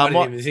 I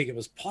didn't even think it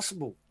was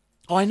possible.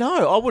 I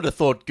know. I would have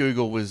thought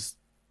Google was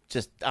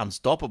just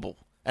unstoppable,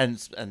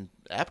 and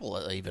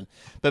Apple even.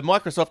 But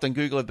Microsoft and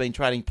Google have been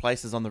trading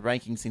places on the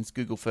ranking since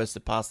Google first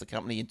surpassed the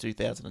company in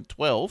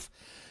 2012.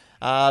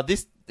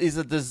 This is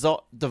a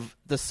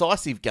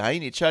decisive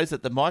gain. It shows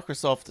that the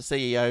Microsoft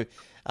CEO,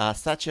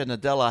 Satya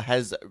Nadella,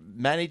 has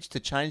managed to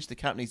change the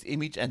company's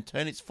image and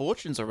turn its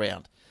fortunes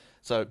around.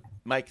 So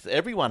makes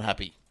everyone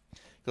happy.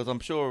 Because I'm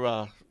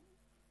sure,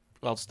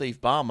 Steve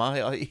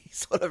Ballmer, he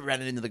sort of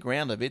ran it into the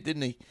ground a bit,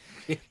 didn't he?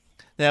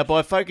 Now,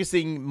 by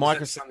focusing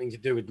Microsoft... something to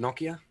do with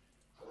Nokia?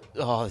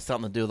 Oh, there's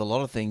something to do with a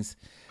lot of things.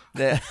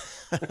 Mate,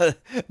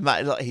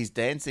 like he's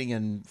dancing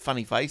and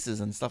funny faces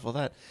and stuff like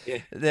that. Yeah.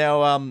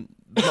 Now,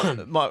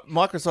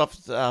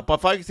 Microsoft, by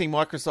focusing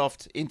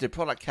Microsoft into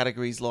product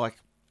categories like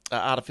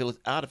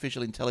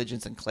artificial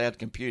intelligence and cloud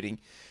computing,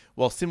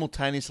 while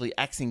simultaneously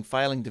axing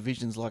failing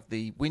divisions like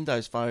the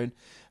Windows Phone,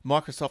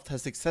 Microsoft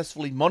has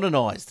successfully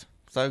modernized.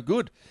 So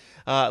good.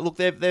 Look,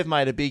 they've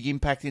made a big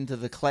impact into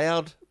the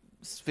cloud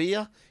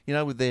sphere,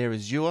 with their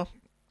Azure.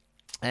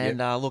 And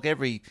look,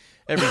 every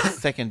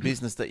second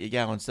business that you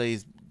go and see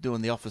is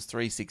doing the Office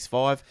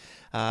 365.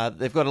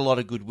 They've got a lot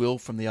of goodwill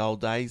from the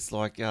old days,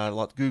 like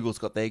Google's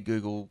got their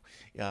Google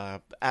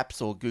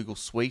apps or Google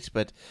Suite.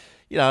 But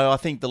I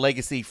think the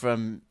legacy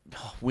from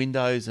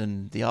Windows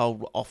and the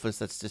old Office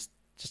that's just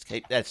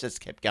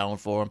kept going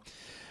for them.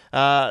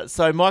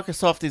 So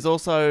Microsoft is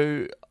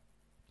also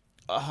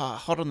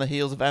hot on the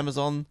heels of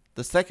Amazon,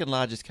 the second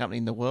largest company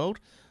in the world.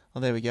 Oh,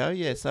 there we go.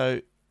 Yeah,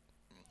 so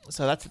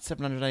that's at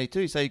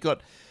 782. So you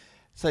got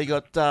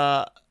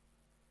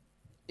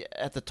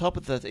at the top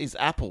of is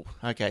Apple.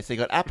 Okay, so you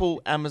got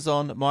Apple,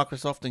 Amazon,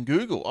 Microsoft, and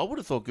Google. I would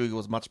have thought Google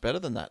was much better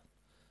than that.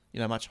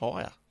 Much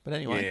higher. But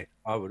anyway, yeah,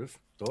 I would have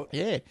thought.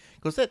 Yeah,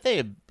 because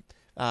they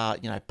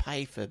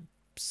pay for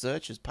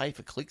searches, pay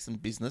for clicks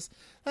and business.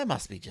 That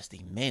must be just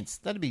immense.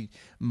 That'd be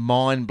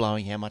mind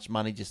blowing how much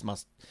money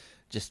must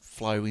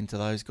flow into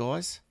those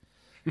guys.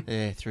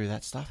 Yeah, through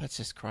that stuff. That's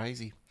just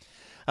crazy.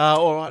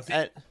 All right.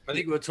 I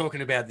think we were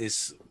talking about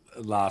this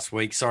last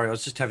week. Sorry, I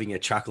was just having a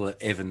chuckle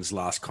at Evan's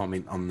last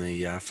comment on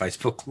the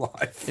Facebook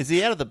Live. Is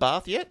he out of the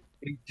bath yet?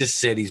 He just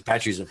said his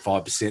battery's at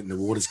 5% and the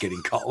water's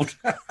getting cold.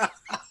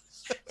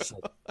 So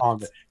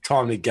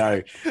time to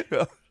go.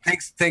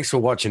 Thanks for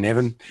watching,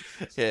 Evan.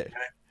 Yeah.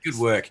 Good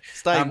work.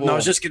 Stay warm. No, I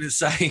was just going to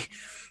say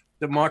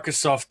that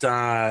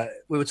Microsoft.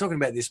 We were talking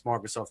about this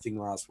Microsoft thing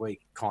last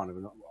week, kind of,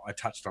 and I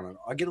touched on it.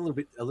 I get a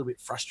little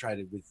bit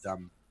frustrated with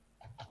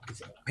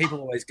people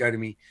always go to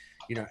me,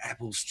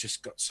 Apple's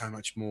just got so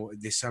much more.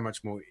 There's so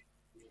much more,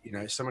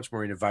 so much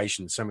more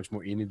innovation, so much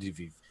more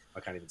innovative.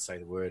 I can't even say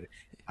the word.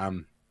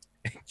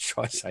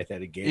 Try to say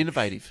that again.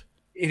 Innovative.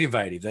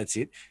 That's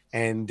it.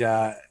 And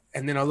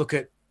then I look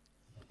at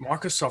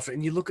Microsoft,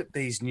 and you look at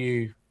these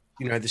new,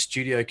 the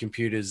studio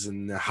computers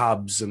and the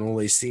hubs and all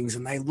these things,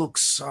 and they look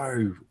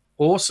so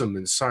awesome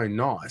and so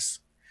nice.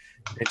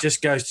 It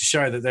just goes to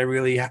show that they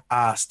really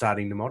are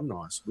starting to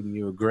modernize. Wouldn't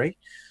you agree?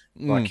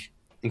 Like,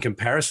 in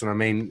comparison, I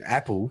mean,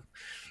 Apple,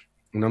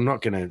 and I'm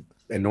not going to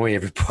annoy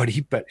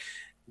everybody, but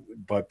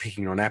by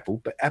picking on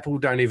Apple, but Apple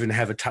don't even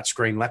have a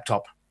touchscreen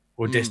laptop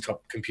or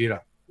desktop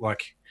computer.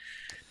 Like,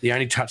 the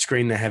only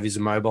touchscreen they have is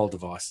a mobile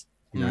device.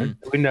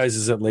 Windows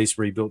has at least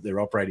rebuilt their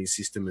operating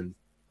system, and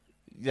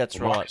that's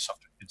right. Microsoft,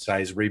 I should say,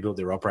 has rebuilt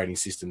their operating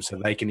system so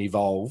they can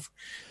evolve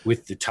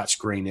with the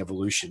touchscreen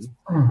evolution.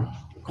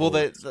 Well,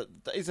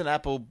 isn't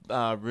Apple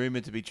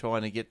rumored to be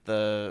trying to get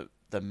the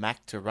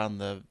Mac to run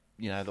the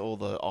all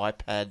the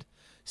iPad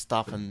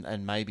stuff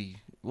and maybe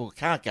it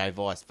can't go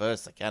vice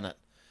versa, can it?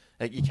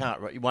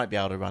 You won't be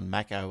able to run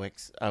Mac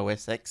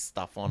OS X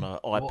stuff on an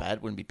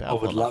iPad. Wouldn't be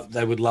powerful.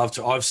 They would love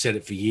to. I've said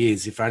it for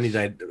years. If only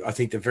I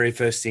think the very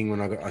first thing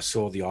when I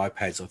saw the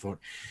iPads, I thought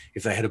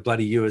if they had a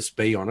bloody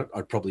USB on it,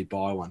 I'd probably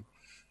buy one.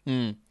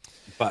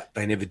 But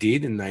they never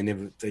did,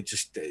 and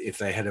if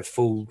they had a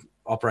full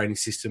operating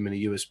system and a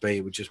USB,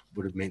 it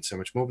would have meant so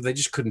much more. But they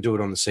just couldn't do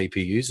it on the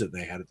CPUs that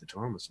they had at the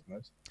time, I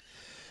suppose.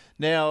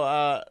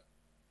 Now,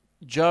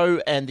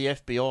 Joe and the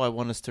FBI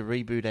want us to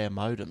reboot our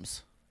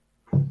modems.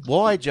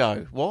 Why,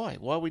 Joe? Why?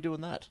 Why are we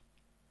doing that?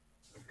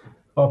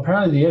 Well,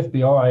 apparently the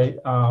FBI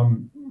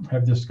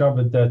have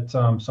discovered that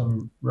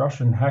some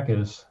Russian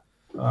hackers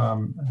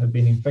have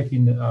been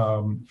infecting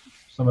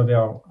some of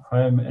our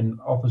home and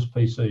office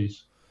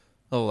PCs.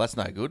 Oh, that's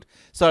no good.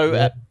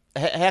 So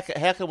how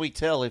can we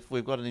tell if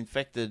we've got an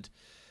infected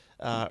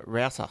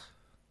router?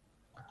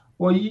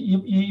 Well,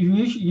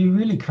 you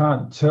really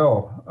can't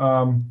tell.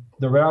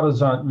 The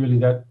routers aren't really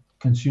that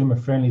consumer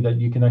friendly that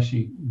you can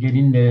actually get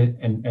in there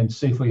and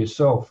see for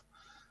yourself.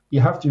 You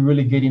have to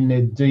really get in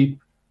there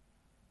deep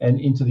and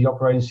into the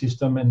operating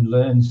system and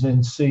learn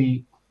and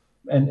see,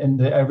 and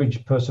the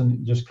average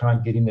person just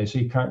can't get in there, so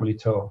you can't really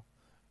tell.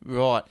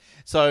 Right.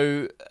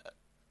 So,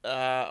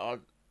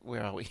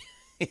 where are we?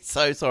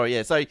 So sorry.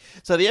 Yeah. So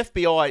the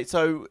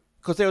FBI.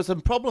 Because there were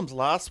some problems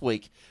last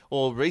week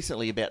or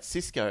recently about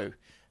Cisco,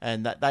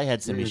 and that they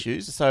had some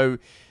issues. So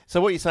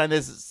what you're saying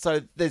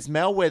there's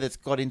malware that's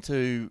got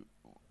into.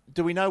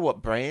 Do we know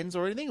what brands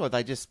or anything, or are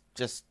they just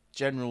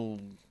general?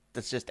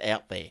 That's just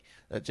out there.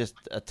 That just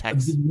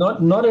attacks.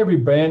 Not every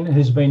brand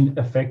has been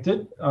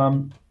affected.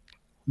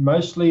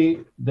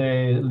 Mostly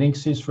the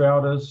Linksys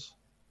routers,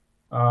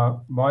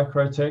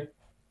 Microtech.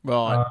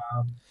 Right.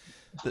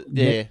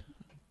 Yeah.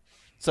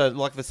 So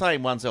like the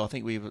same ones I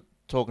think we were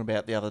talking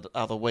about the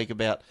other week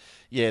about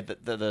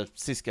the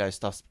Cisco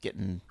stuff's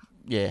getting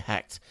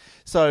hacked.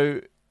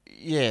 So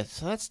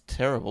so that's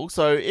terrible.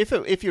 So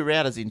if your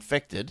router's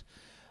infected,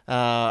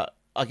 I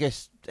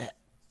guess,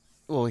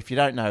 well, if you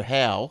don't know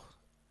how,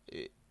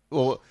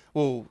 well,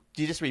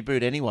 do you just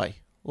reboot anyway?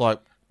 Like,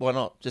 why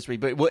not just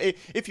reboot? Well,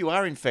 if you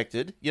are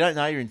infected, you don't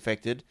know you're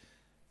infected,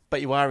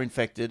 but you are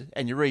infected,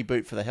 and you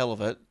reboot for the hell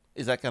of it,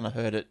 is that going to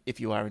hurt it if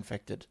you are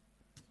infected?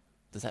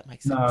 Does that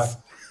make sense?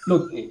 No.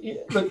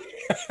 Look.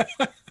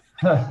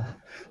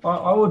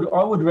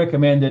 I would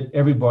recommend that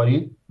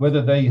everybody,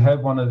 whether they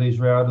have one of these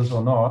routers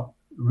or not,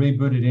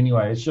 reboot it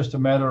anyway. It's just a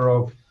matter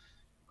of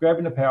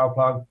grabbing the power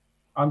plug,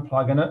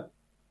 unplugging it,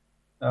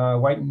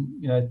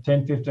 waiting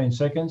 10, 15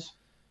 seconds,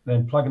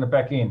 then plugging it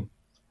back in.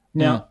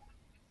 Now,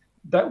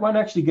 that won't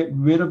actually get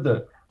rid of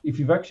if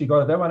you've actually got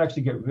it, that won't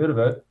actually get rid of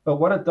it. But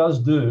what it does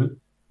do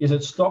is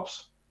it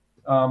stops,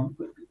 the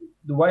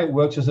way it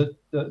works is that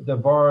the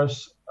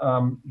virus,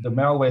 the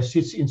malware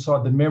sits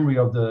inside the memory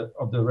of the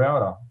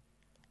router,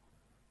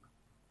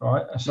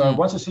 right? So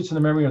once it sits in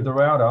the memory of the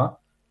router,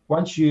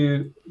 once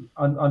you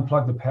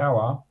unplug the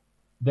power,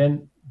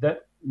 then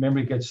that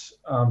memory gets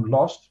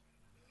lost,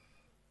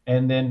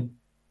 and then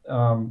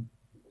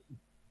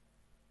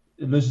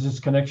it loses its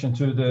connection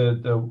to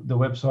the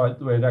website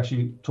where it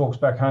actually talks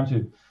back home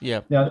to. Yeah.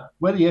 Now,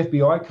 where the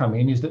FBI come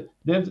in is that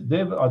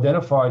they've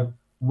identified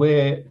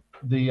where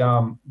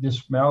the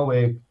this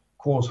malware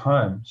calls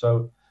home.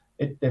 So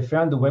they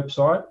found the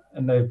website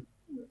and they've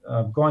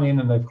gone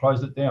in and they've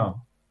closed it down.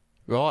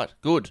 Right.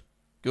 Good.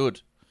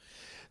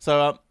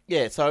 So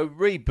so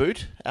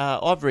reboot.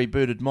 I've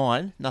rebooted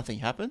mine. Nothing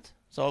happened.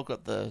 So I've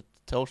got the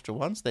Telstra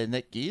ones. They're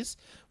Netgears.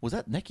 Was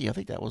that Netgear? I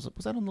think that was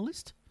that on the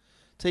list?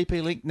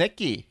 TP-Link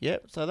Netgear. Yeah.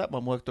 So that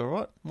one worked all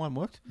right. Mine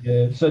worked.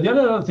 Yeah. So the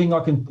only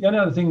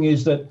other thing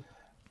is that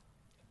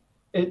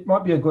it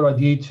might be a good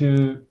idea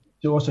to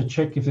also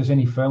check if there's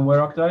any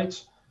firmware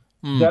updates.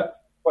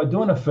 That by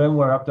doing a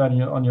firmware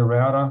update on your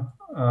router,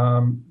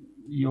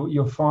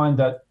 you'll find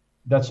that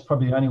that's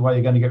probably the only way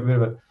you're going to get rid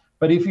of it.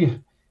 But if you've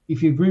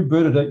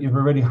rebooted it, you've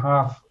already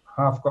half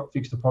got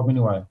fixed the problem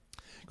anyway.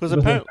 Because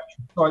apparently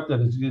the site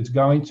that it's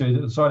going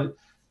to,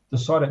 the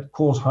site it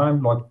calls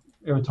home, like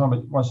every time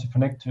it wants to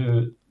connect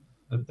to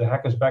the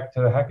hackers back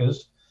to the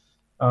hackers,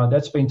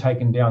 that's been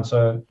taken down,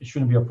 so it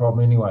shouldn't be a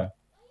problem anyway.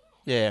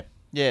 Yeah.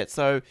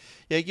 So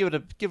give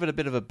it a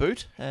bit of a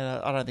boot, and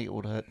I don't think it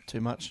would hurt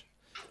too much.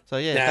 So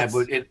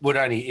it would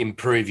only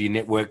improve your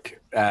network,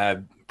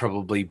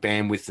 probably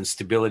bandwidth and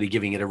stability,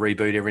 giving it a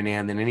reboot every now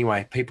and then.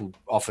 Anyway, people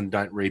often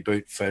don't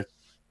reboot for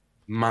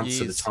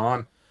months at a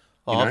time.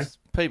 I've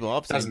seen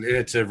doesn't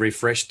hurt to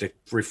refresh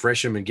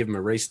them and give them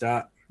a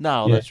restart.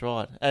 No, that's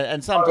right.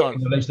 And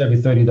sometimes at least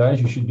every 30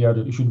 days you should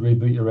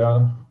reboot your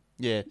router.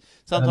 Yeah,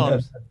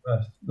 sometimes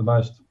that's the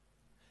most.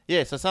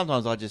 Yeah, so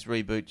sometimes I just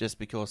reboot just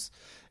because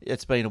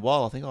it's been a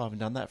while. I think I haven't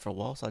done that for a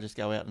while, so I just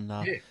go out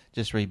and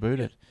just reboot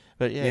it.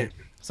 But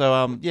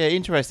so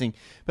interesting.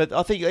 But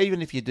I think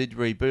even if you did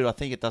reboot, I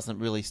think it doesn't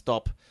really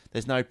stop.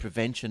 There's no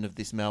prevention of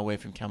this malware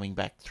from coming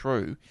back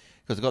through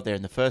because it got there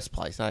in the first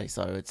place,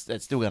 So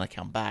it's still going to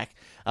come back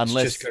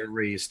unless it's just got to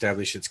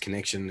re-establish its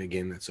connection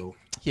again. That's all.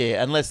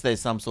 Yeah, unless there's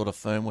some sort of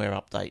firmware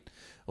update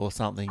or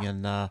something.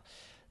 And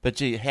but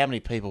gee, how many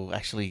people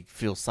actually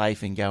feel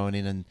safe in going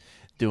in and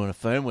doing a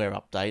firmware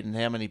update, and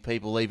how many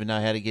people even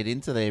know how to get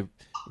into their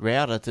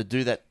router to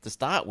do that to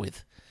start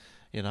with?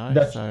 Well, I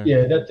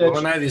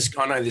know this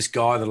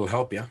guy that'll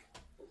help you.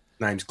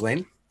 Name's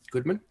Glenn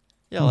Goodman.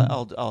 Yeah,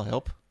 I'll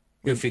help.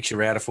 He'll fix your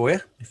router for you.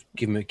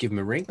 Give him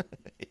a ring.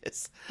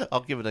 Yes,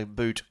 I'll give it a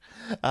boot.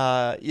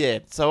 Yeah,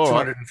 so all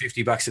right.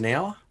 $250 an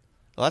hour.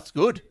 Well, that's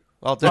good.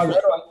 I'll Either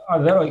definitely.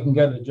 that or you can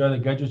go to the Joe the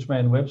Gadgets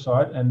Man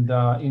website, and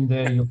in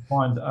there you'll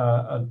find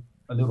a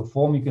little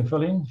form you can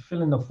fill in.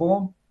 Fill in the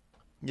form.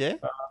 Yeah.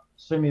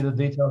 Send me the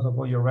details of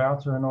all your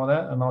router and all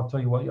that, and I'll tell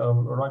you what. I'll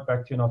write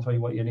back to you, and I'll tell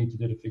you what you need to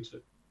do to fix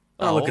it.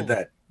 Oh, look at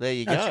that. There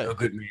you That's go. real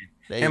good, man.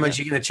 There How much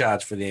go. are you going to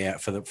charge for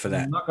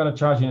that? I'm not going to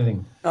charge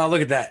anything. Oh,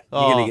 look at that.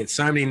 You're going to get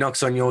so many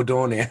knocks on your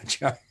door now,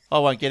 Joe. I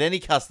won't get any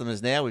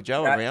customers now with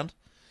Joe around.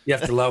 You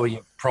have to lower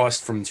your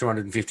price from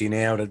 $250 an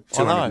hour to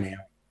 $200 an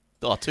hour.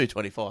 Oh,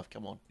 $225.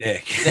 Come on.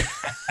 Yeah.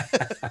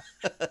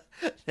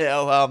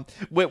 Now,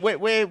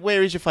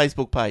 where is your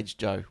Facebook page,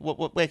 Joe?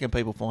 Where can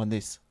people find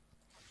this?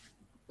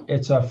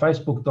 It's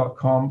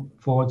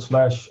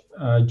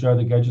facebook.com/Joe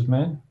the Gadgets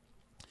Man.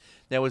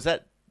 Now, is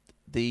that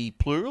the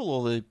plural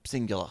or the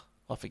singular?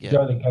 I forget.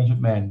 Joe the Gadget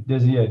Man.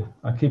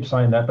 I keep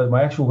saying that, but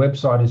my actual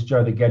website is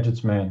Joe the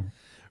Gadgets Man.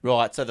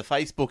 Right. So the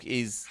Facebook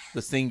is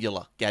the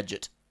singular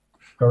gadget.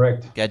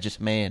 Correct. Gadget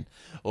Man.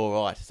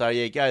 All right. So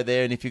yeah, go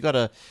there, and if you want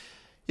to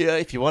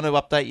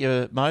update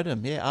your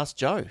modem, ask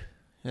Joe,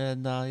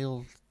 and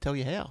he'll tell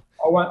you how.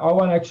 I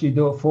won't actually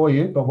do it for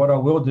you, but what I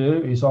will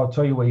do is I'll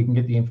tell you where you can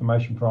get the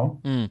information from.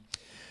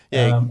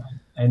 Yeah.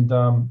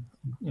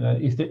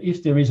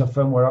 If there is a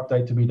firmware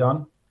update to be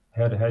done,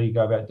 how do you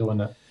go about doing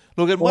that?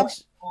 Look, at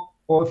once.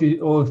 Or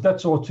if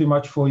that's all too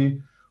much for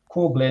you,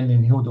 call Glenn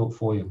and he'll do it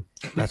for you.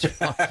 That's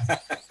right.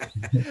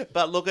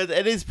 But look,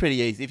 it is pretty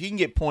easy. If you can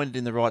get pointed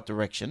in the right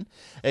direction,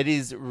 it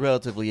is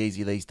relatively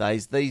easy these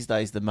days. These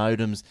days, the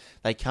modems,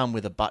 they come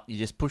with a button. You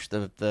just push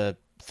the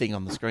thing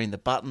on the screen, the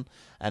button,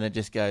 and it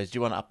just goes, do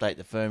you want to update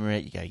the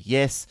firmware? You go,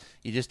 yes.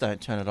 You just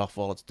don't turn it off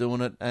while it's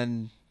doing it,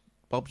 and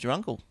Bob's your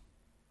uncle.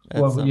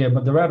 But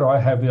the router I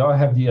have the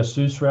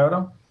ASUS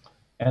router,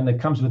 and it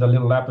comes with a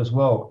little app as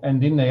well.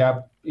 And in the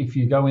app, if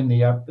you go in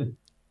the app, it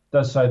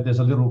does say there's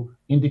a little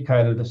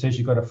indicator that says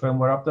you've got a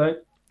firmware update.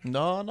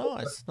 No,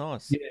 nice.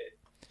 Yeah.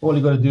 All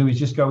you got to do is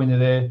just go into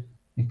there.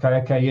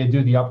 Okay,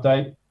 do the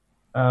update.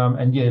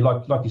 And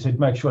like you said,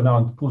 make sure no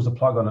one pulls the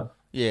plug on it.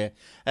 Yeah,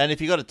 and if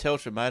you got a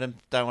Telstra modem,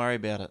 don't worry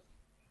about it.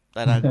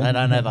 They don't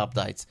have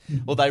updates.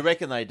 Well, they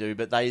reckon they do,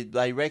 but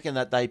they reckon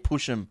that they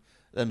push them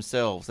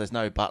themselves. There's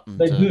no button.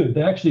 They do.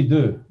 They actually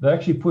do. They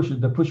actually push it.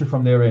 They push it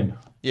from their end.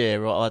 Yeah,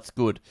 right. That's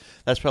good.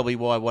 That's probably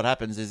why what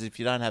happens is if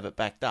you don't have it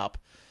backed up,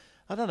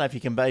 I don't know if you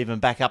can even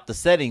back up the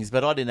settings,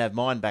 but I didn't have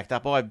mine backed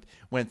up. I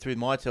went through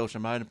my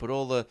Telstra mode and put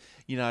all the,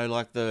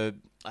 like the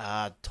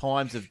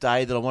times of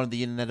day that I wanted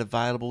the internet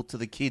available to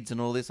the kids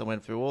and all this. I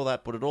went through all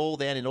that, put it all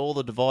down in all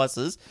the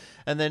devices,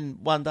 and then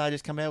one day I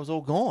just come out, it was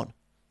all gone.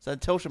 So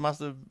Telstra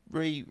must have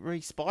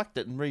re-spiked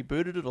it and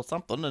rebooted it or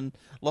something and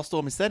lost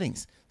all my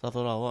settings. So I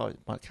thought,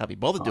 I can't be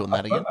bothered doing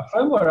that again. A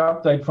firmware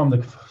update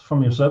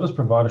from your service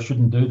provider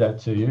shouldn't do that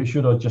to you. You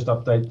should just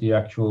update the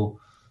actual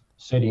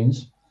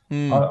settings.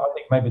 I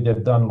think maybe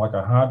they've done like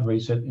a hard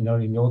reset,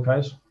 in your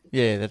case.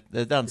 Yeah,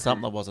 they've done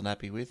something I wasn't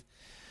happy with.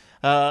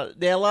 Now,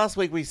 last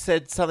week we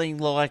said something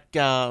like,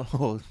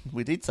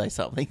 we did say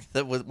something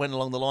that went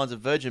along the lines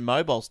of Virgin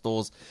Mobile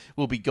stores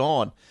will be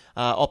gone.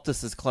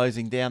 Optus is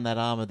closing down that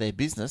arm of their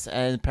business,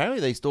 and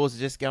apparently these stores are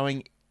just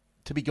going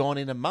to be gone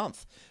in a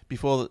month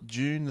before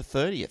June the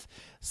 30th.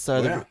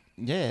 So, wow.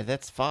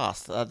 That's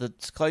fast.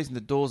 It's closing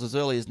the doors as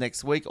early as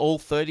next week. All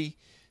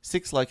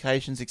 36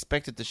 locations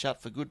expected to shut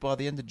for good by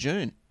the end of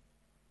June.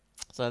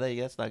 So there you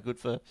go. It's no good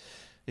for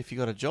if you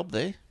got a job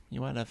there.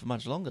 You won't have for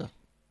much longer.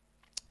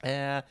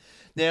 Now,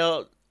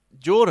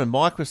 Jordan,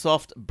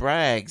 Microsoft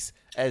brags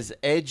as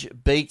Edge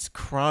beats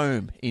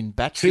Chrome in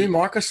battery. 2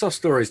 Microsoft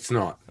stories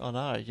tonight. I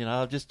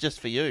know, just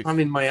for you. I'm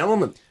in my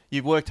element.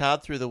 You've worked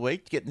hard through the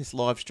week getting this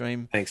live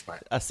stream. Thanks, mate.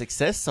 A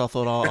success. So I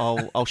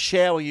thought I'll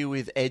shower you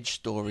with Edge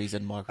stories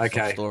and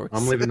Microsoft stories.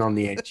 I'm living on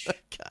the edge.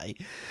 Okay.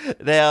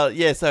 Now,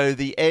 so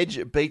the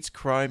Edge beats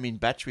Chrome in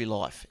battery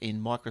life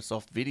in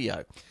Microsoft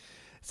Video.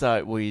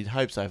 So we'd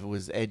hope so if it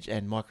was Edge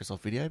and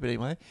Microsoft Video. But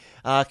anyway,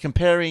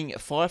 comparing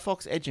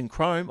Firefox, Edge and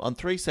Chrome on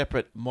 3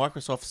 separate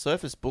Microsoft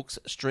Surface Books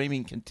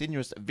streaming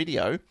continuous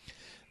video,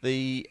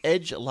 the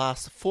Edge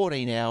lasts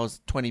 14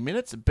 hours, 20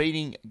 minutes,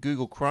 beating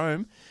Google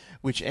Chrome,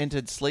 which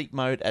entered sleep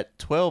mode at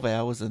 12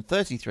 hours and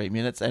 33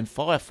 minutes, and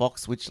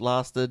Firefox, which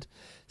lasted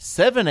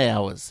 7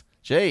 hours.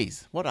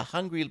 Jeez, what a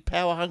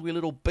power-hungry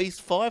little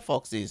beast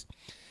Firefox is.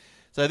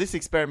 So this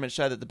experiment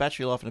showed that the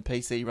battery life on a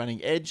PC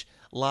running Edge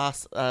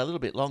lasts a little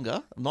bit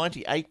longer,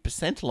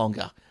 98%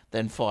 longer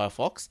than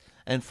Firefox,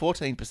 and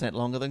 14%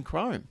 longer than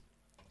Chrome.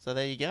 So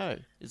there you go.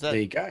 There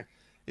you go.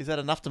 Is that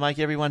enough to make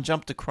everyone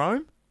jump to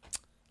Chrome?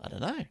 I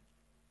don't know.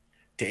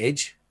 To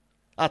Edge?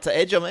 To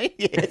Edge, I mean,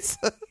 yes.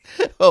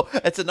 Well,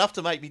 it's enough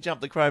to make me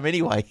jump to Chrome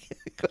anyway,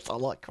 because I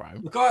like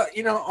Chrome. Look,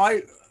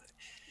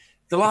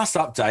 the last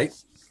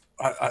update,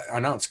 I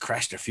know it's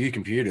crashed a few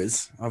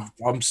computers.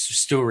 I'm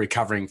still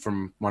recovering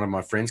from one of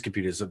my friend's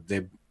computers.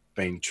 They've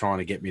been trying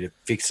to get me to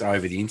fix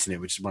over the internet,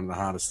 which is one of the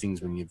hardest things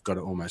when you've got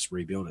to almost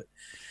rebuild it.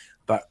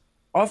 But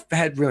I've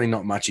had really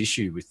not much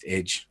issue with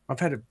Edge. I've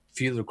had a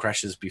few little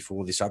crashes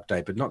before this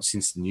update, but not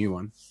since the new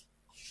one.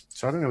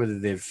 So I don't know whether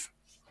they've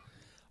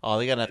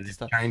they're going to have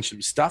to changed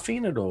some stuff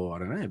in it, or I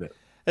don't know. But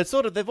it's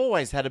sort of, they've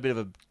always had a bit of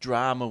a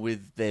drama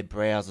with their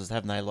browsers,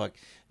 haven't they? Like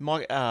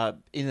my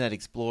Internet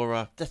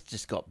Explorer, that's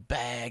just got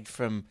bagged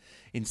from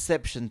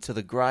inception to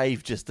the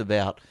grave, just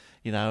about,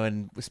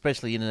 and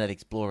especially Internet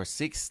Explorer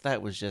 6,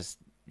 that was just,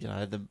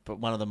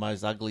 one of the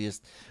most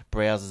ugliest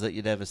browsers that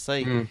you'd ever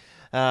see. In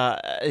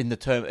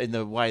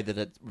the way that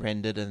it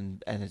rendered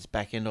and its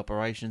back end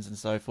operations and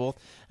so forth.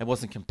 It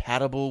wasn't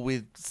compatible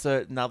with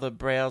certain other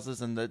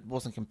browsers, and it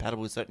wasn't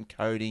compatible with certain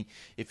coding.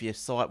 If your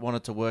site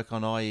wanted to work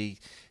on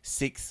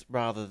IE6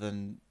 rather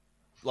than,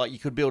 like, you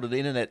could build an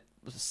internet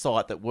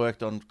site that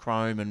worked on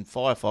Chrome and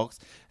Firefox,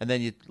 and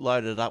then you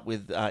loaded it up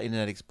with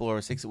Internet Explorer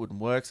 6, it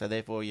wouldn't work. So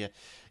therefore,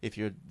 if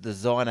your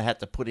designer had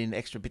to put in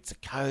extra bits of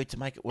code to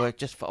make it work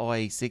just for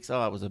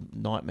IE6, it was a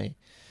nightmare.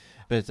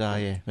 But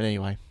But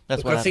anyway,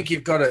 that's what I think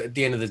you've got to, at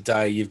the end of the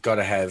day, you've got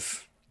to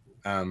have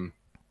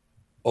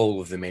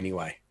all of them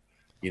anyway.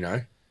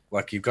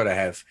 Like you've got to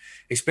have,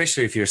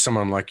 especially if you're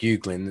someone like you,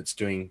 Glenn, that's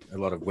doing a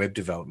lot of web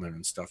development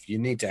and stuff. You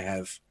need to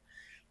have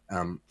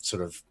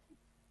sort of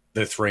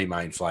the three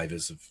main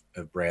flavors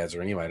of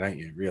browser anyway, don't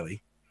you?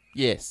 Really?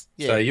 Yes.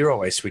 Yeah. So you're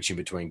always switching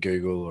between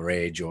Google or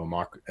Edge or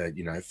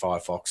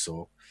Firefox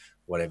or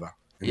whatever.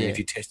 And then if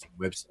you're testing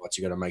websites,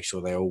 you've got to make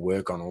sure they all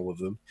work on all of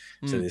them.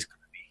 So there's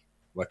going to be,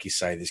 like you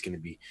say, there's going to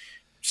be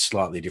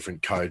slightly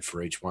different code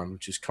for each one,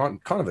 which is kind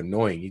of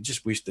annoying. You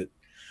just wish that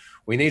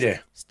we need a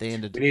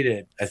standard. We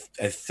need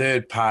a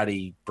third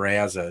party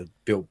browser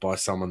built by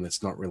someone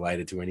that's not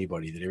related to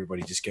anybody, that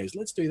everybody just goes,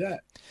 let's do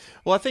that.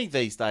 Well, I think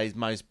these days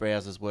most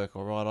browsers work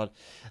all right.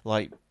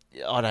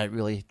 I don't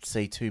really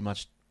see too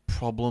much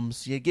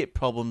problems. You get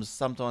problems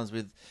sometimes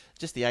with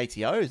just the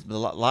ATOs.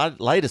 The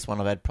latest one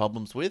I've had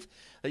problems with.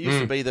 It used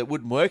to be that it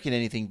wouldn't work in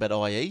anything but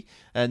IE,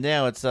 and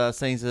now it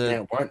seems that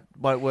it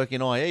won't work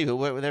in IE, but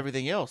work with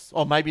everything else.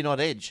 Or maybe not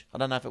Edge. I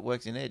don't know if it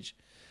works in Edge.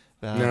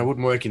 No, it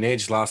wouldn't work in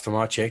Edge. Last time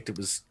I checked, it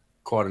was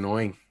quite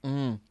annoying.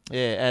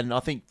 Yeah, and I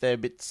think they're a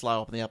bit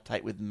slow up in the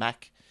uptake with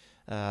Mac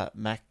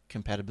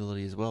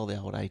compatibility as well, the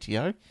old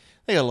ATO.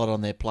 They got a lot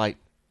on their plate.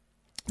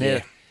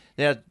 Yeah.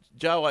 Now,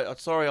 Joe,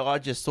 I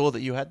just saw that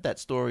you had that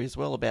story as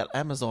well about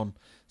Amazon.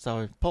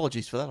 So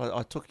apologies for that.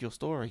 I took your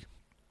story.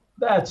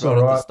 That's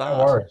all right.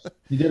 No worries.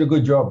 You did a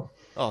good job.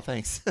 Oh,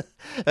 thanks.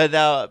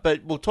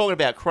 But we're talking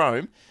about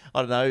Chrome.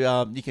 I don't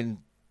know. You can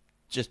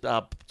just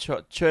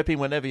chirp in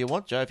whenever you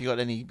want, Joe, if you got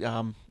any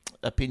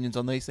opinions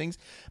on these things.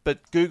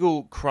 But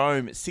Google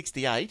Chrome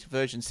 68,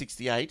 version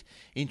 68,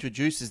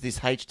 introduces this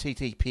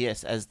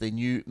HTTPS as the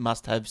new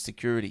must-have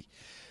security.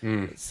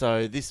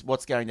 So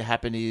what's going to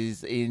happen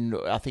is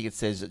I think it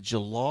says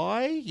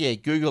July. Yeah,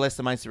 Google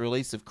estimates the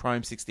release of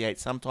Chrome 68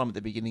 sometime at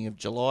the beginning of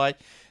July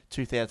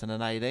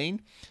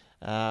 2018.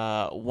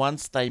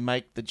 Once they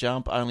make the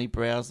jump, only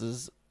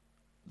browsers,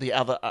 the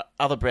other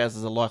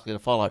browsers are likely to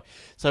follow.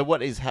 So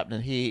what is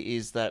happening here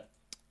is that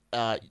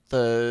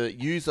the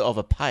user of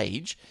a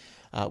page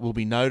will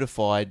be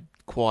notified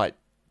quite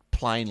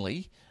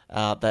plainly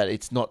that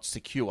it's not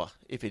secure,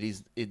 if it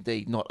is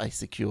indeed not a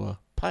secure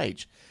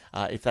page.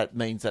 If that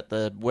means that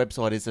the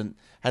website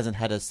hasn't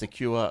had a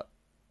secure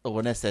or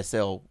an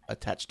SSL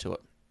attached to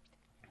it.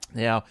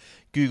 Now,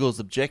 Google's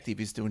objective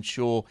is to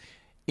ensure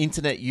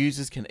internet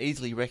users can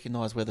easily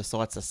recognize whether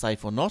sites are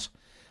safe or not.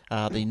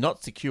 The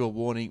not secure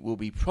warning will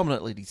be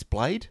prominently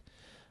displayed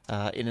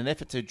in an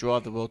effort to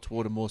drive the world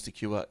toward a more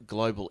secure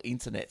global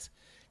internet.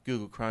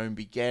 Google Chrome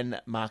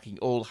began marking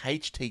all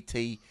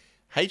HTTP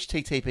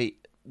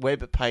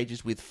web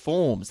pages with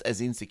forms as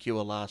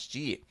insecure last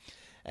year,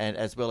 and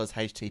as well as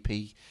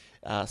HTTP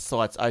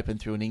sites open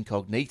through an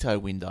incognito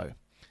window.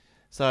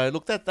 So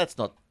look, that's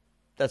not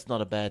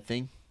a bad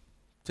thing,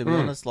 to be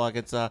honest. Like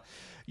it's I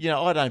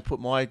don't put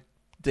my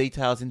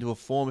details into a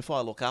form. If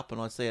I look up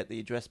and I see at the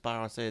address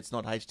bar, I see it's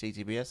not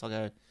HTTPS, I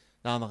go,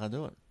 no, I'm not going to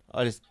do it.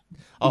 You've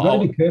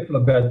got to be careful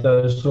about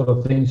those sort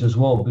of things as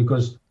well,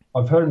 because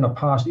I've heard in the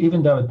past,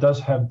 even though it does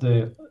have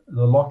the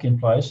lock in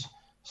place,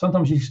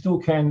 sometimes you still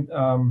can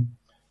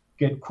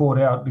get caught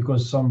out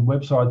because some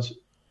websites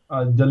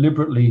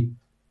deliberately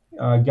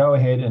go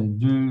ahead and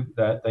do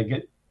that. They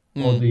get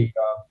all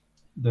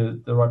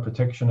the right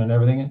protection and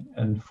everything,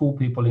 and fool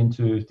people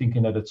into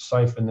thinking that it's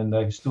safe, and then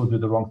they still do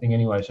the wrong thing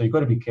anyway. So you've got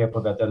to be careful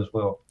about that as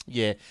well.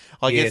 Yeah,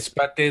 I guess.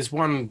 But there's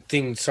one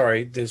thing.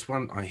 Sorry, there's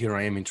one. Here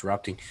I am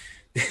interrupting.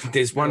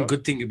 There's one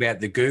good thing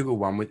about the Google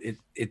one. With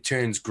it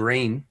turns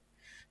green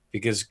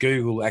because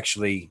Google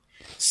actually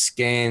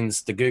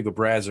scans, the Google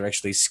browser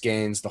actually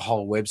scans the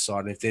whole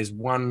website. And if there's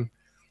one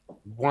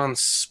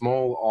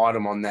small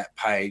item on that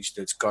page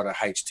that's got a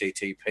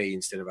HTTP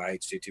instead of a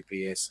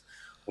HTTPS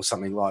or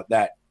something like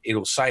that,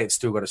 it'll say it's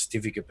still got a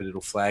certificate, but it'll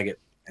flag it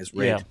as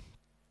red.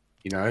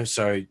 Yeah.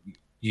 So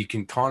you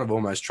can kind of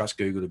almost trust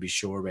Google to be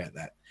sure about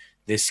that.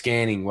 They're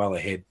scanning well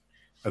ahead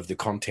of the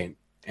content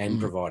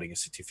and providing a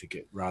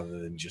certificate rather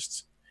than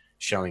just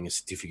showing a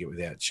certificate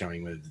without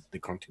showing whether the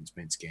content's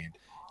been scanned.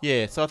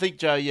 Yeah, so I think,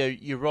 Joe,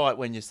 you're right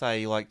when you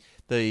say like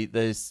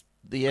there's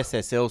the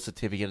SSL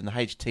certificate and the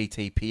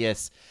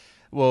HTTPS,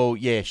 well,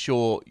 yeah,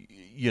 sure,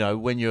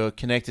 when you're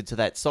connected to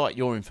that site,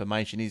 your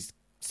information is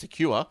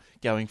secure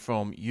going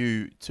from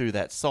you to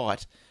that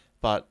site,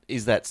 but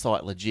is that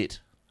site legit?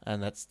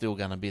 And that's still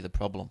going to be the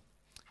problem.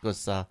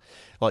 Because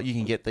you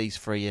can get these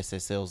free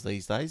SSLs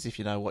these days if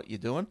you know what you're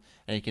doing,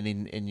 and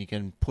you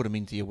can put them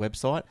into your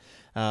website.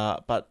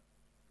 But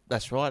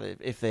that's right.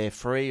 If they're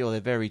free or they're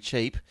very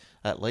cheap,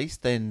 at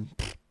least, then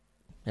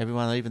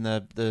everyone, even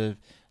the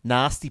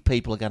nasty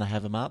people, are going to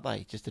have them, aren't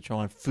they? Just to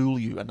try and fool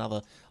you.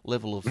 Another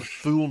level of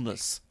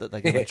foolness that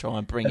they're going to try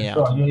and bring out.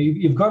 Right.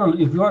 You've got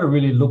to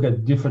really look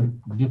at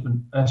different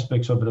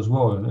aspects of it as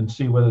well, and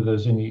see whether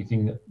there's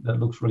anything that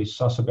looks really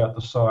sus about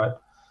the site.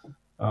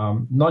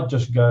 Not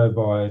just go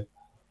by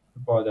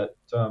that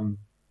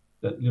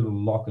little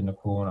lock in the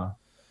corner.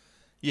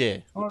 Yeah.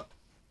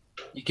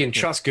 You can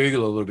trust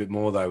Google a little bit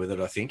more though with it,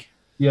 I think.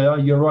 Yeah,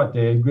 you're right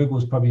there.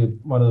 Google's probably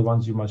one of the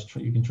ones you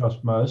can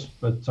trust most.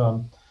 But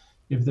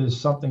if there's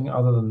something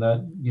other than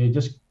that, yeah,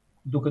 just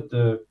look at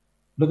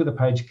the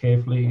page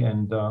carefully,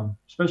 and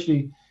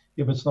especially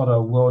if it's not a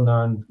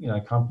well-known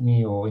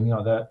company or anything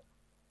like that.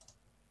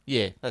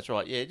 Yeah, that's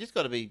right. Yeah, just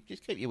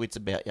keep your wits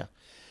about you.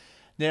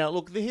 Now,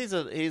 look, here's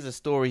a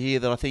story here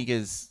that I think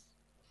is,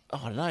 I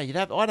don't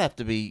know, I'd have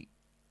to be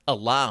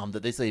alarmed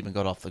that this even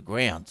got off the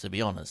ground, to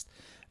be honest.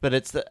 But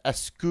it's a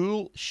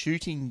school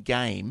shooting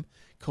game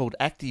called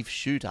Active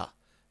Shooter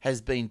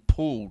has been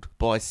pulled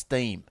by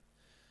Steam.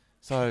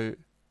 So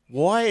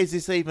why is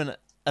this even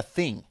a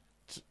thing?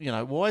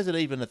 Why is it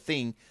even a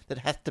thing that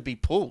has to be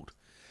pulled?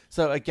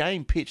 So a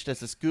game pitched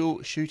as a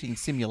school shooting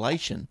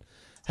simulation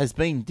has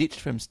been ditched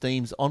from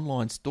Steam's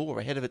online store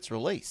ahead of its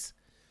release.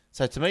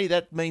 So to me,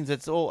 that means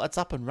it's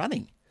up and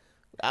running,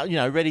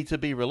 ready to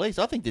be released.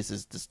 I think this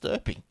is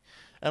disturbing,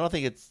 and I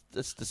think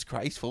it's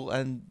disgraceful,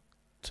 and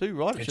too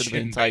right it should have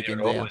been taken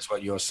down. That's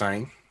what you're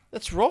saying.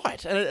 That's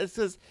right, and it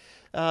says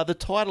the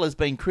title has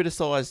been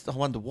criticised. I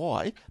wonder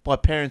why, by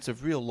parents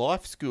of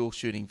real-life school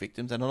shooting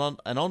victims, and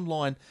an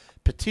online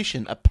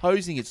petition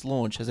opposing its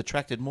launch has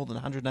attracted more than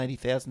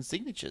 180,000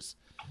 signatures.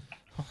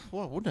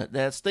 Why wouldn't it?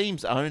 Now,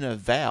 Steam's owner,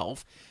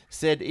 Valve,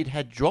 said it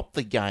had dropped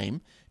the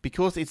game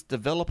because its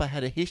developer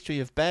had a history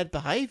of bad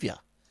behaviour.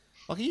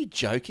 Are you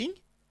joking?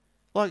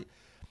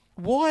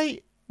 Why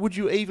would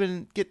you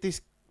even get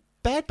this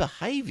bad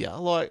behaviour?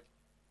 Why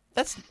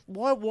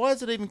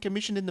is it even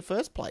commissioned in the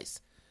first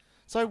place?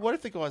 So what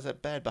if the guy's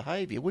at bad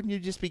behaviour? Wouldn't you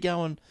just be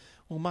going,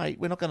 well, mate,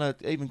 you're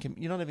not even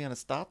going to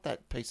start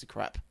that piece of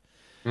crap?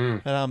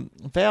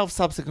 Valve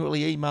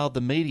subsequently emailed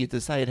the media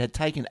to say it had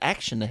taken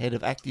action ahead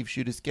of Active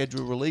Shooter's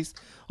scheduled release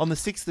on the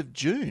 6th of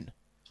June.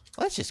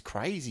 Well, that's just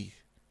crazy.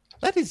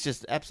 That is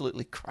just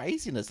absolutely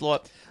craziness.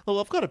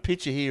 I've got a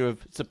picture here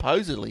of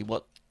supposedly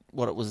what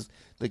it was,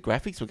 the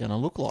graphics were going to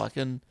look like,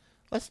 and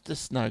that's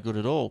just no good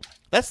at all.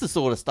 That's the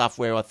sort of stuff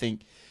where I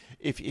think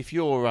if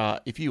you are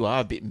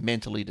a bit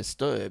mentally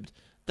disturbed,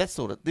 this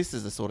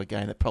is the sort of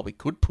game that probably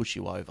could push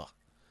you over,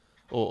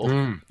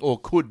 or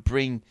could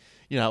bring,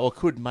 or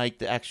could make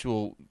the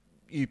actual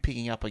you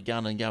picking up a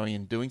gun and going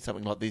and doing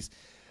something like this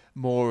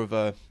more of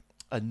a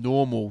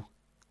normal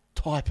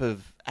type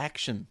of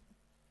action.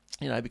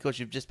 Because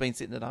you've just been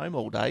sitting at home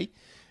all day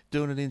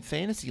doing it in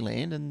fantasy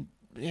land, and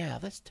yeah,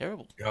 that's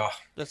terrible. Oh.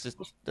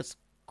 That's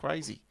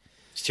crazy.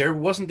 It's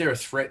terrible. Wasn't there a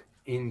threat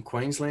in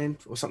Queensland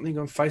or something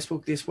on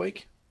Facebook this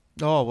week?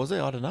 Oh, was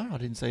there? I don't know. I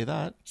didn't see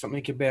that.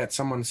 Something about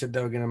someone said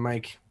they were going to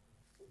make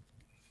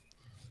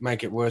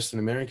it worse than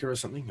America or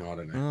something. I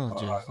don't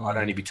know. I'd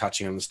only be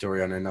touching on the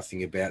story I know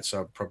nothing about,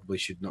 so I probably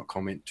should not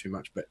comment too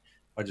much. But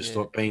I just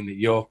thought, being that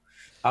you're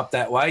up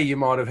that way, you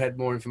might have had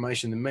more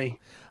information than me.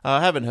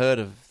 I haven't heard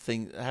of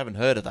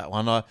that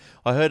one. I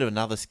heard of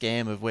another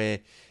scam of where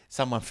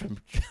someone from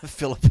the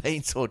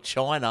Philippines or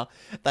China,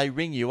 they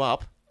ring you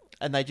up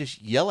and they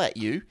just yell at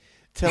you,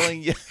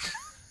 telling you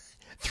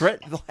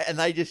and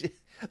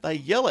they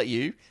yell at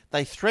you,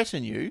 they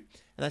threaten you,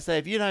 and they say,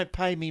 if you don't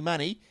pay me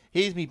money,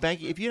 here's me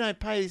bank. If you don't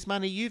pay this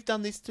money, you've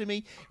done this to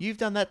me, you've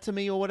done that to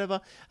me, or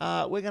whatever.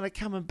 We're going to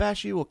come and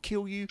bash you or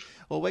kill you,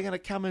 or we're going to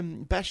come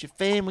and bash your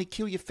family,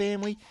 kill your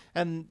family.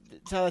 And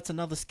so that's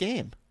another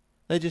scam.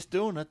 They're just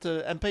doing it,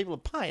 and people are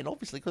paying,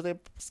 obviously, because they're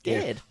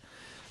scared. Yeah.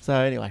 So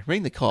anyway,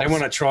 ring the cops. They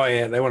want to try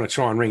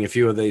and ring a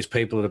few of these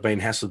people that have been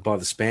hassled by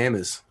the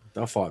spammers.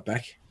 They'll fight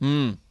back.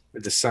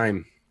 With the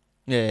same.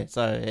 Yeah,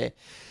 so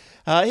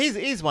yeah.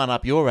 Here's one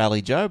up your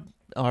alley, Joe,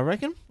 I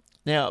reckon.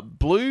 Now,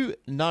 Blue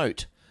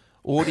Note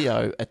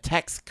audio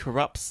attacks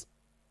corrupts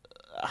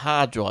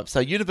hard drive. So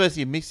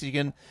University of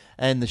Michigan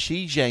and the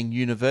Zhejiang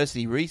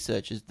University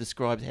researchers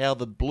described how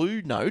the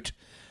Blue Note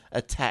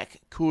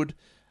attack could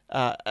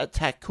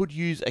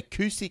use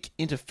acoustic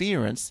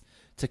interference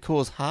to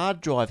cause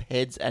hard drive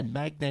heads and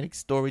magnetic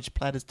storage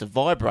platters to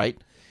vibrate,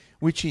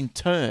 which in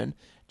turn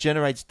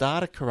generates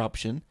data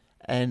corruption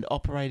and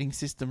operating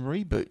system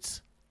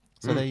reboots.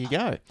 So there you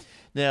go.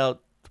 Now,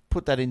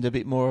 put that into a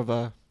bit more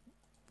of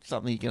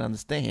something you can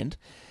understand.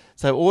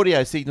 So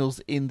audio signals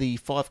in the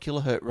 5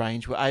 kilohertz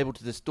range were able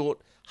to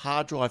distort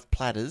hard drive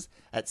platters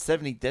at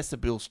 70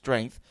 decibel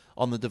strength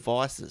on the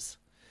devices.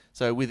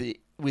 So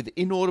with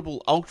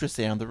inaudible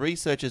ultrasound, the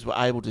researchers were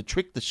able to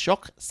trick the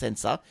shock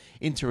sensor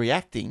into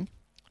reacting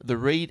the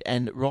read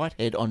and write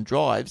head on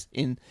drives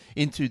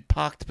into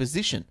parked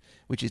position,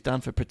 which is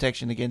done for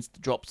protection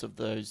against drops of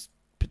those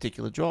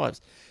particular drives.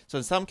 So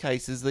in some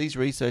cases, these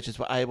researchers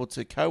were able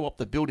to co-opt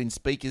the built-in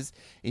speakers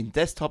in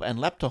desktop and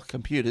laptop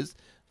computers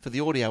for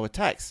the audio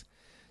attacks.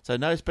 So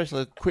no special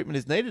equipment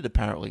is needed,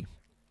 apparently.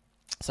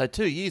 So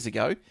 2 years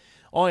ago,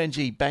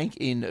 ING Bank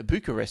in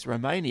Bucharest,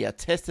 Romania,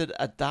 tested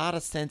a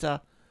data center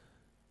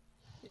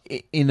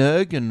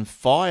Energon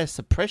fire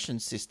suppression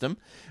system,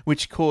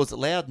 which caused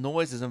loud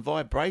noises and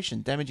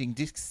vibration, damaging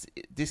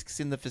discs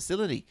in the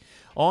facility.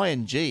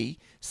 ING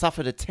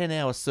suffered a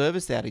 10-hour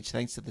service outage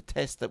thanks to the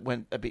test that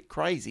went a bit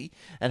crazy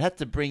and had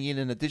to bring in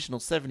an additional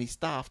 70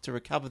 staff to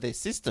recover their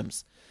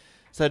systems.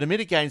 So to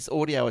mitigate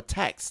audio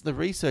attacks, the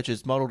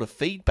researchers modelled a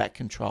feedback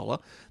controller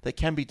that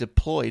can be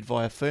deployed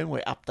via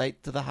firmware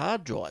update to the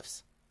hard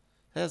drives.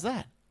 How's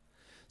that?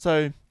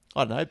 So,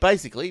 I don't know,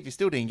 basically, if you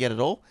still didn't get it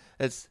all,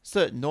 it's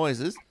certain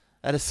noises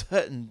at a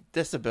certain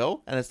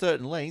decibel and a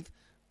certain length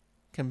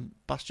can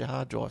bust your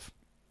hard drive.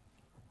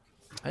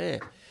 Yeah.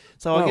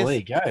 So Well, I guess, there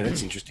you go.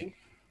 That's interesting.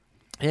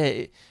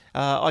 yeah,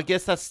 I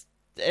guess that's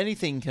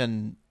anything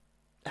can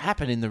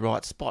happen in the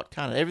right spot,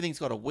 can't it? Everything's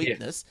got a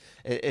weakness.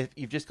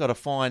 You've just got to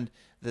find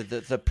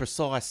the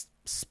precise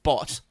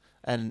spot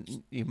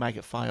and you make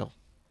it fail.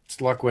 It's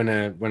like when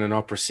an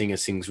opera singer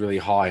sings really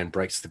high and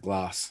breaks the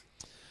glass.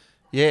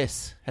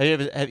 Yes.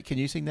 Can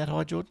you sing that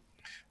high, Jordan?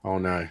 Oh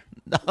no.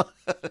 No.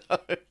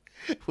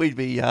 You'd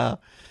be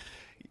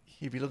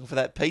looking for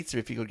that pizza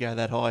if you could go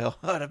that high,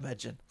 I'd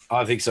imagine.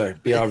 I think so.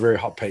 Be a very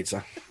hot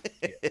pizza.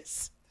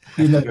 Yes.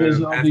 You know,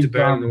 there's all Have these, to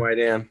burn on the way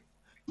down.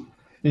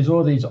 there's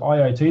all these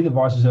IoT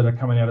devices that are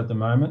coming out at the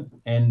moment,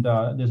 and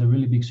there's a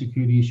really big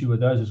security issue with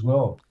those as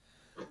well.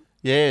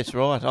 Yeah, it's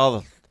right.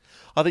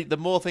 I think the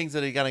more things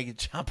that are going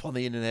to jump on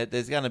the internet,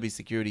 there's going to be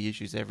security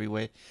issues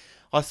everywhere.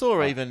 I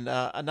saw even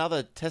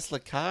another Tesla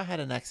car had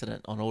an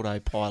accident on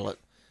autopilot.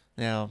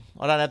 Now,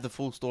 I don't have the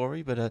full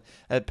story, but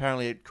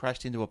apparently it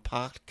crashed into a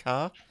parked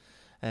car.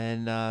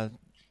 And,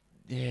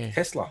 yeah.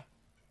 Tesla.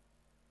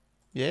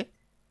 Yeah?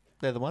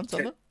 They're the ones,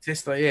 aren't they?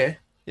 Tesla, yeah.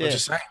 Yeah. I was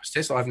just saying, it was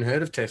Tesla. I haven't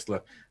heard of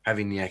Tesla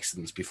having the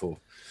accidents before.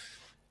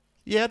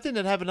 Yeah, didn't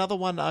it have another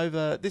one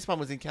over... This one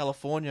was in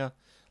California.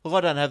 Look,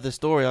 I don't have the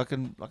story. I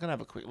can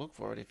have a quick look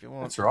for it if you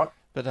want. That's all right.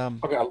 But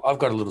I've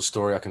got a little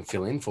story I can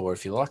fill in for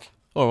if you like.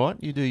 all right,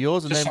 you do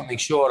yours. Just something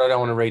short. I don't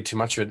want to read too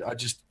much of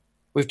it.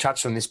 We've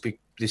touched on this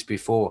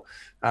before.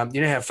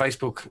 You know how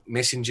Facebook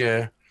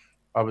Messenger...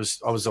 I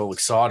was all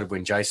excited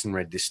when Jason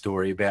read this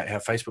story about how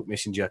Facebook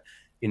Messenger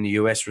in the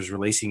US was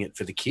releasing it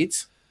for the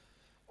kids.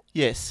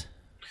 Yes.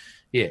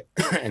 Yeah,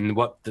 and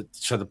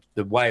the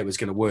way it was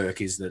going to work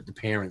is that the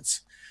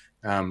parents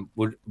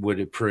would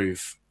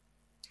approve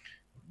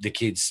the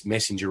kids'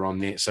 messenger on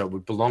there, so it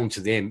would belong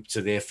to them,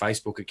 to their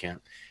Facebook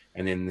account,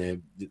 and then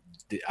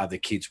the other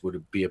kids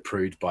would be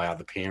approved by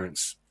other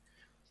parents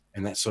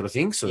and that sort of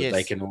thing, so that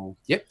they can all.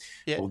 Yep.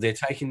 Well, they're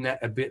taking that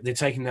They're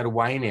taking that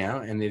away now,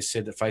 and they've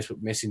said that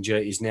Facebook Messenger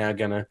is now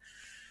going to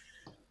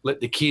let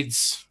the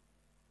kids.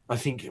 I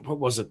think what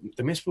was it?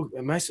 Facebook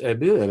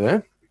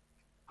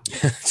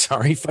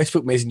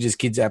Messenger's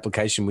kids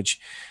application, which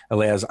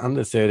allows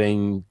under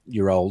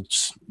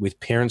 13-year-olds with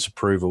parents'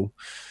 approval,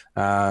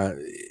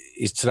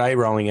 is today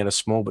rolling out a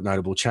small but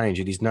notable change.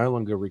 It is no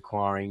longer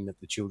requiring that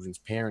the children's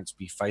parents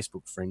be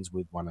Facebook friends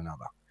with one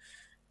another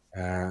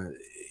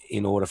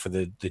in order for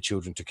the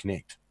children to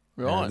connect.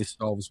 Right. This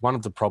solves one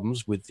of the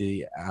problems with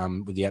the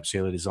app's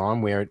early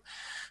design, where it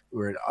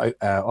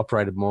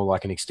operated more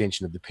like an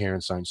extension of the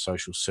parent's own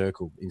social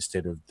circle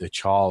instead of the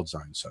child's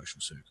own social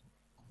circle.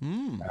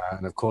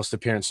 And of course, the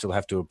parents still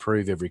have to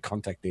approve every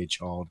contact their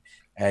child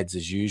adds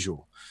as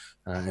usual.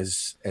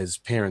 As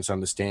parents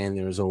understand,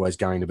 there is always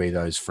going to be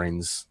those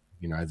friends,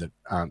 that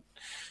aren't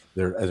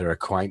their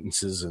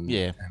acquaintances and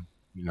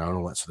and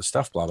all that sort of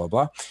stuff. Blah blah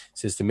blah. It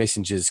says the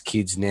Messenger's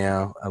kids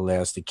now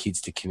allows the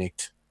kids to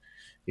connect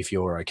if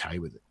you're okay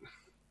with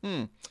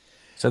it.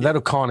 So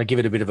that'll kind of give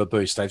it a bit of a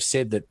boost. They've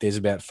said that there's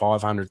about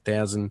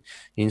 500,000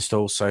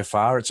 installs so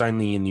far. It's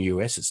only in the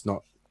US. It's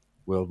not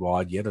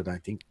worldwide yet, I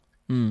don't think.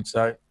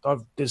 So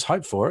there's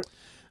hope for it.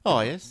 Oh,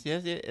 yes.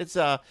 It's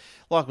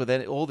like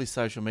with all this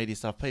social media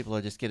stuff, people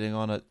are just getting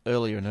on it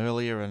earlier and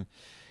earlier. And,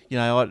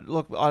 I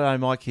know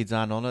my kids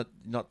aren't on it,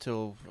 not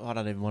till, I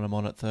don't even want them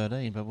on at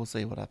 13, but we'll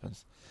see what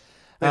happens.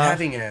 They're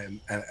having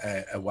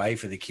a way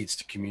for the kids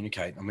to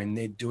communicate. I mean,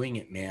 they're doing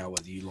it now,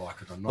 whether you like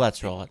it or not.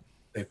 That's right.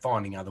 They're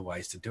finding other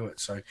ways to do it.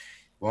 So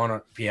why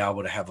not be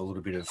able to have a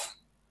little bit of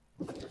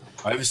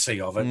oversee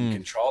of it and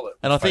control it?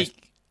 And I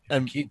think,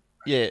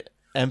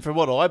 and from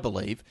what I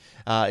believe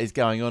is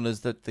going on is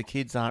that the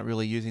kids aren't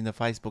really using the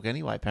Facebook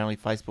anyway. Apparently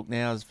Facebook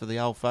now is for the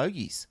old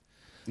fogies.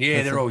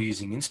 Yeah, they're all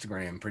using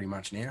Instagram pretty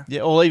much now.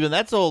 Yeah, or even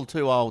that's all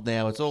too old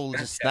now. It's all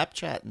just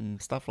Snapchat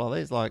and stuff like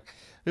this. Like,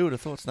 who would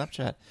have thought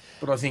Snapchat?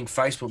 But I think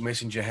Facebook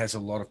Messenger has a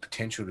lot of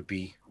potential to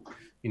be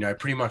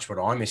pretty much what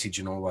iMessage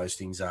and all those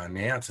things are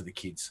now to the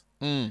kids,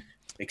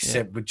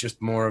 except with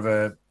just more of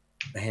a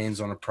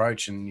hands-on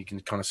approach, and you can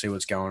kind of see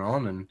what's going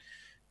on and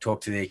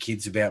talk to their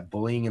kids about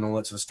bullying and all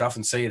that sort of stuff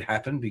and see it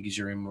happen because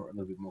you're in a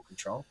little bit more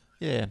control.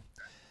 Yeah.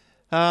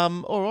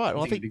 All right.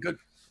 Well, I it'd be good.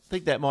 I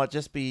think that might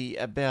just be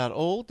about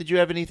all. Did you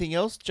have anything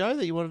else, Joe,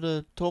 that you wanted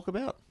to talk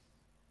about?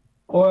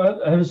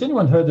 Or has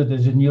anyone heard that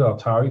there's a new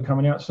Atari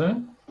coming out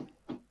soon?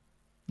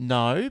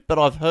 No, but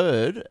I've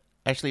heard,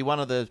 actually, one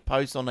of the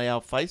posts on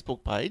our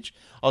Facebook page,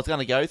 I was going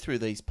to go through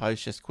these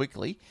posts just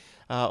quickly.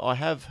 I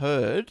have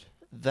heard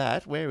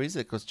that, where is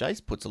it? Because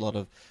Jace puts a lot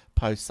of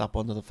posts up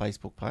onto the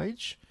Facebook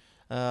page.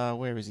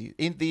 Where is he?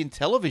 In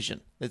Intellivision.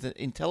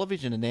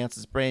 Intellivision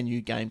announces brand new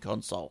game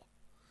console.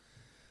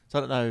 So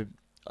I don't know.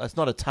 It's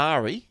not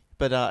Atari,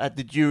 but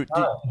did you?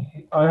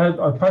 I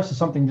posted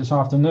something this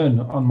afternoon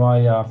on my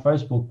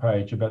Facebook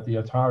page about the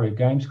Atari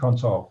games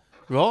console.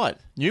 Right,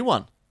 new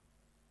one.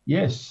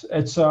 Yes,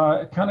 it's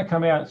kind of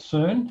come out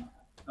soon,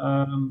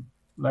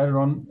 later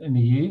on in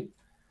the year.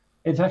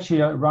 It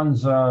actually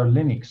runs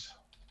Linux,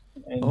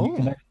 and you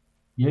can,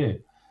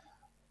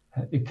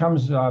 it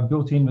comes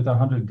built in with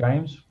 100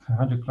 games,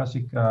 100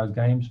 classic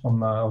games from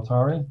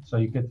Atari, so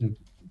you get to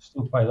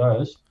still play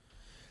those.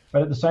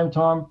 But at the same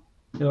time,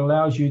 it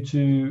allows you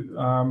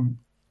to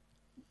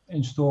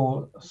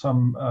install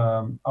some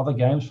other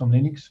games from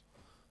Linux.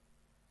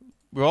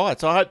 Right.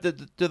 So I hope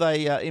that do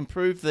they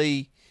improve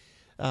the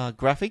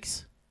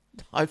graphics?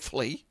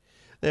 Hopefully,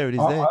 there it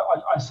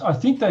is. I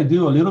think they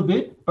do a little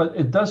bit, but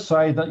it does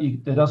say that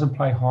it doesn't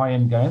play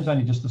high-end games,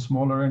 only just the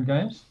smaller-end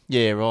games.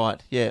 Yeah.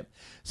 Right. Yeah.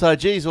 So,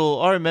 geez, well,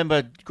 I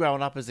remember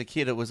growing up as a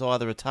kid, it was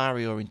either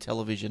Atari or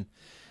Intellivision,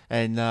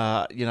 and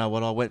you know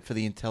what, I went for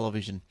the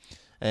Intellivision.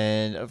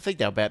 And I think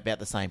they were about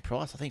the same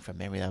price. I think from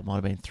memory that might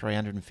have been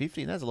 $350,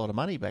 and that's a lot of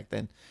money back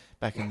then,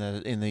 back in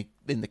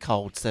the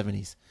cold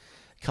 70s,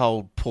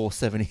 cold poor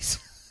 70s.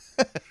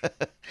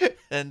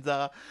 And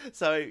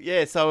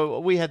so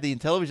we had the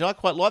Intellivision. I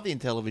quite like the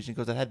Intellivision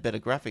because it had better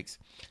graphics,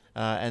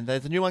 and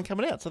there's a new one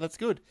coming out, so that's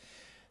good.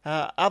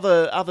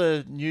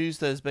 Other news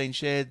that has been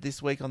shared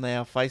this week on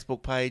our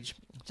Facebook page.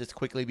 Just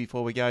quickly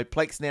before we go,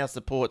 Plex now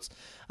supports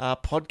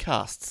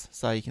podcasts,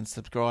 so you can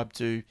subscribe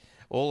to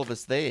all of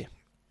us there.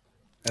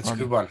 That's a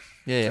good one.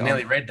 Yeah, I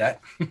nearly read that.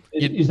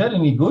 Is that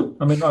any good?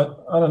 I mean, I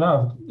don't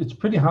know. It's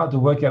pretty hard to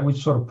work out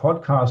which sort of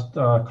podcast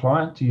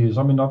client to use.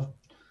 I mean,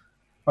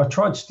 I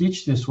tried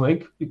Stitch this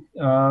week,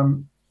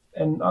 and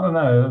I don't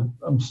know.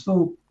 I'm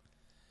still,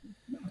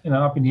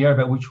 up in the air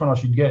about which one I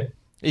should get.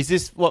 Is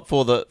this for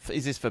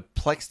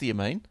Plex? Do you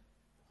mean?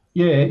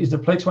 Yeah. Is the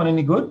Plex one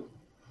any good?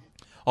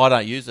 I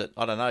don't use it.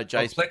 I don't know.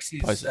 Jace,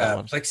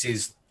 Plex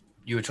is.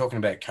 You were talking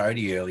about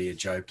Cody earlier,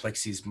 Joe.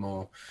 Plex is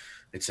more.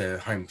 It's a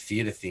home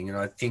theatre thing, and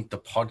I think the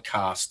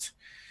podcast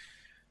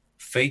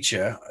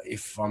feature,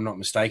 if I'm not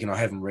mistaken, I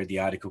haven't read the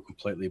article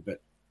completely, but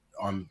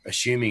I'm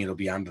assuming it'll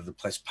be under the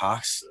Plex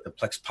Pass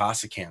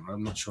account.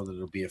 I'm not sure that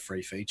it'll be a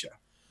free feature.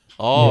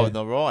 Oh,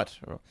 no, right.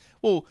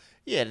 Well,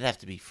 yeah, it'd have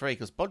to be free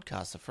because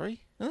podcasts are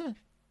free.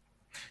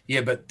 Yeah,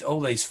 but all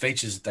these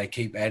features that they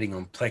keep adding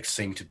on Plex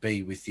seem to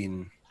be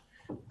within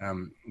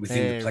the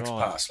Plex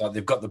Pass. Like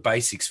they've got the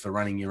basics for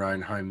running your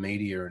own home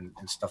media and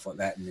stuff like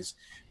that, and there's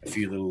a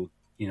few little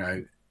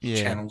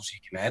channels you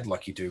can add,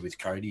 like you do with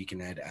Kodi. You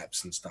can add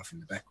apps and stuff in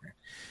the background.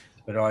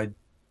 But I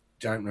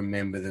don't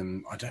remember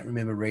them. I don't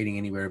remember reading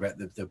anywhere about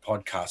the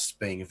podcasts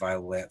being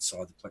available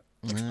outside the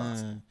Plex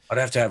Pass. I'd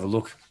have to have a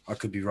look. I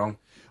could be wrong.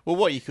 Well,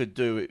 what you could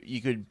do,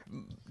 you could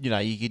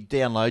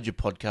download your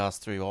podcast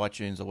through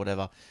iTunes or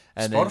whatever.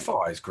 And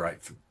Spotify is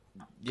great for.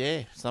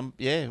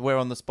 We're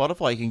on the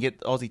Spotify. You can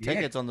get Aussie Tech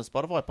Heads on the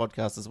Spotify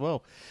podcast as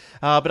well.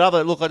 But I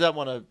don't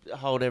want to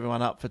hold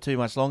everyone up for too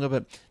much longer,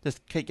 but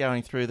just keep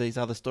going through these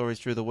other stories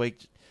through the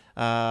week.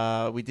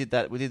 We did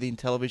that. We did the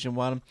Intellivision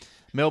one.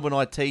 Melbourne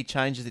IT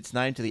changes its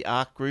name to the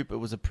ARC Group. It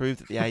was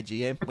approved at the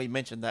AGM. We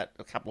mentioned that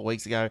a couple of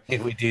weeks ago.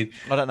 Yeah, we did.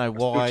 I don't know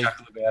why.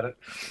 Chuckle about it.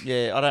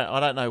 Yeah, I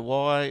don't know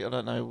why. I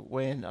don't know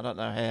when. I don't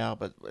know how.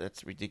 But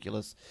it's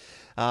ridiculous.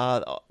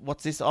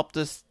 What's this?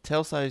 Optus,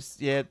 Telso's.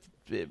 Yeah,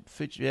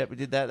 we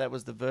did that. That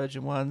was the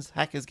Virgin ones.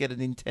 Hackers get a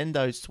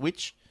Nintendo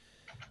Switch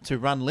to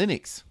run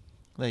Linux.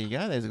 There you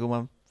go. There's a good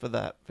one for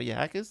that for your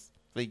hackers,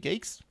 for your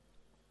geeks.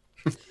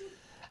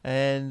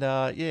 And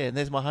and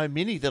there's my home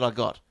mini that I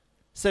got.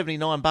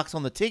 $79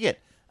 on the ticket.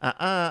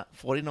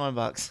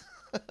 $49.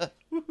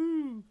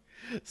 Woohoo!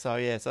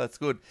 So that's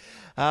good.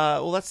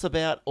 Well, that's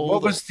about all.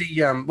 What was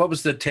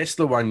the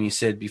Tesla one you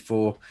said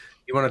before?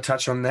 You want to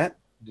touch on that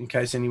in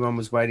case anyone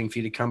was waiting for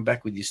you to come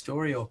back with your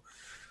story, or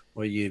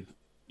were you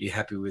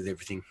happy with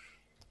everything?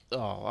 Oh,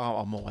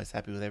 I'm always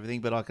happy with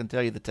everything, but I can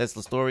tell you the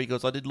Tesla story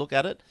because I did look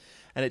at it,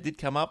 and it did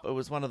come up. It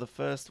was one of the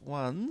first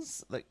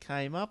ones that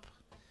came up.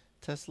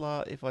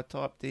 Tesla. If I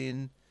typed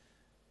in,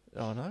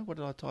 what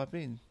did I type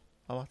in?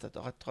 I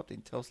typed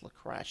in Tesla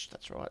crash.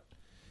 That's right,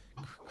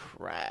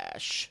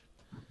 crash.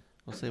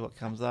 We'll see what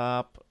comes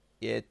up.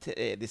 Yeah,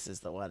 this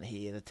is the one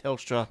here. The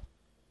Telstra.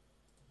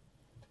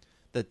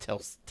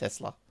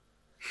 Tesla.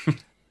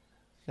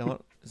 Come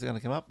on, is it going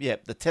to come up? Yeah,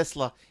 the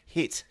Tesla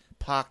hit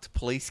parked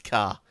police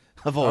car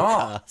of all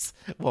cars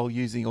while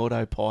using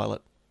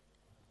autopilot.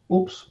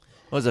 Oops.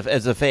 It was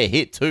a fair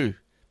hit too,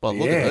 by the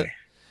look of it.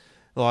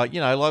 Like,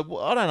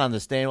 I don't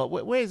understand.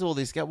 Like, where's all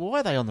this go?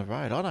 Why are they on the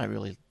road? I don't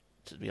really,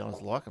 to be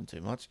honest, like them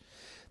too much.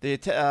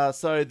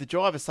 So the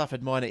driver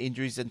suffered minor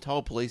injuries and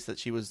told police that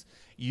she was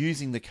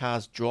using the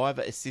car's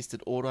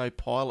driver-assisted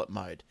autopilot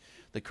mode.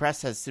 The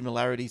crash has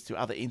similarities to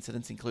other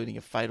incidents, including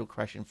a fatal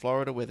crash in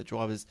Florida, where the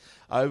driver's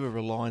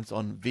over-reliance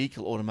on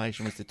vehicle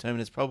automation was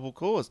determined as probable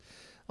cause.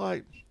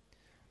 Like,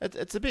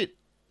 it's a bit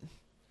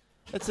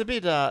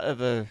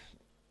of a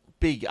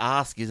big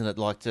ask, isn't it?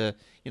 Like to,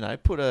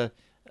 put a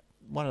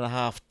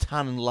 1.5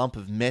 ton lump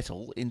of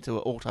metal into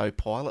an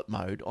autopilot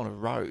mode on a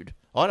road.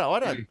 I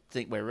don't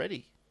think we're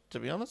ready, to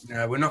be honest.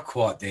 No, we're not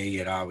quite there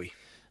yet, are we?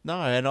 No,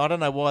 and I don't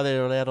know why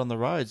they're allowed on the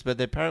roads, but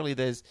apparently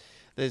there's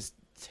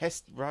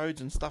test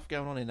roads and stuff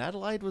going on in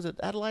Adelaide. Was it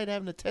Adelaide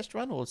having a test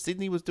run, or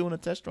Sydney was doing a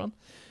test run?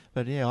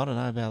 But yeah, I don't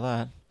know about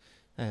that.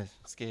 It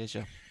scares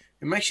you.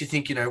 It makes you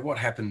think, what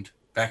happened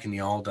back in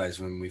the old days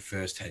when we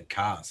first had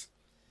cars.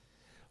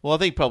 Well, I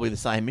think probably the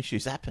same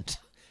issues happened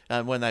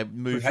when they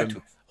moved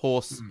from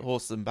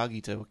horse and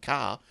buggy to a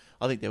car.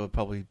 I think there were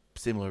probably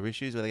similar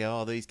issues where they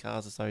go, "Oh, these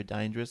cars are so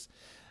dangerous,"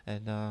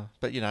 and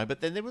but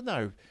then there was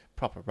no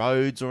proper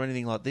roads or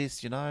anything like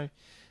this,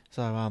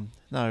 So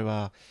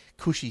no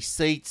cushy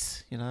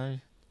seats,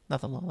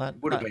 nothing like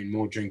that. Would have been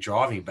more drink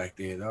driving back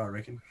there, though, I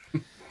reckon.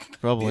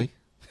 Probably.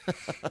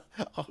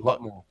 A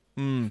lot more.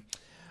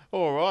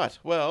 All right.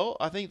 Well,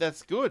 I think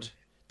that's good.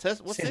 What's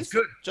Sounds this?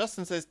 good.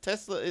 Justin says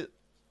Tesla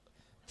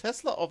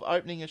of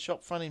opening a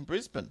shop front in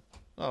Brisbane.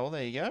 Oh, well,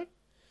 there you go.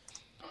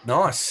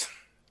 Nice.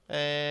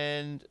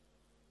 And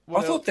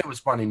I thought there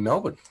was one in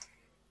Melbourne.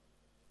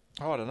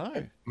 Oh, I don't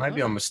know.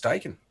 Maybe I'm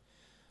mistaken.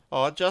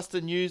 Oh,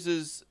 Justin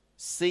uses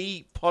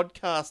C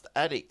Podcast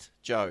Addict,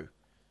 Joe,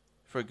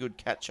 for a good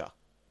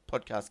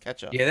podcast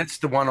catcher. Yeah, that's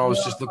the one I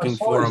was just looking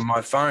for on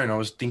my phone. I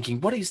was thinking,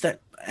 what is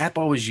that app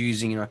I was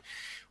using? And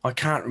I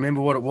can't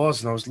remember what it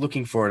was, and I was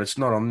looking for it. It's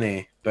not on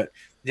there. But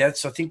I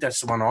think that's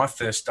the one I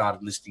first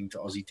started listening to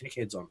Aussie Tech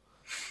Heads on.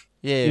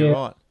 Yeah,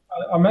 right.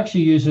 I'm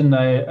actually using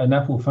an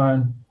Apple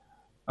phone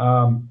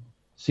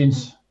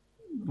since,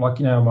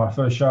 my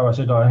first show, I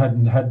said I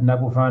hadn't had an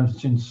Apple phone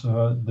since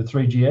the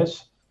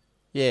 3GS.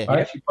 Yeah. I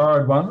actually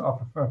borrowed one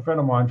off a friend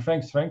of mine.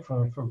 Thanks, Frank,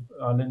 for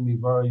letting me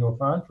borrow your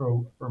phone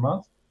for a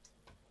month.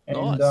 And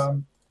nice.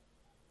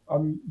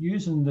 I'm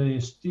using the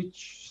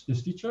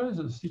Stitcher. Is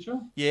it the Stitcher?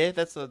 Yeah,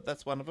 that's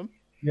one of them.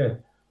 Yeah.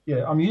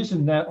 I'm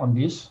using that on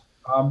this,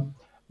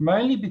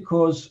 mainly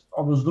because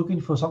I was looking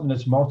for something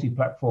that's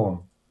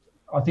multi-platform.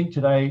 I think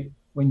today,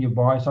 when you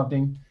buy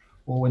something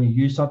or when you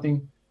use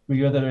something,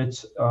 whether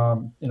it's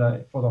for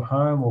the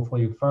home or for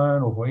your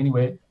phone or for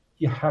anywhere,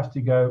 you have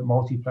to go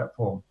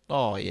multi-platform.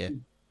 Oh yeah.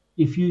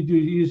 If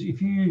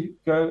you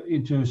go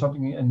into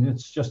something and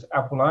it's just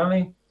Apple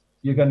only,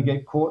 you're going to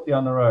get caught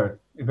down the road.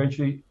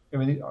 Eventually,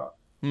 everything.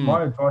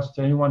 My advice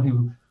to anyone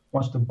who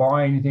wants to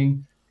buy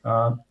anything,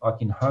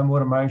 like in home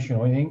automation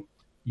or anything,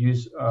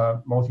 use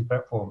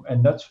multi-platform,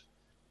 and that's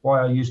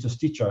why I use the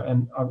Stitcher.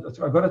 And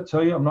I've got to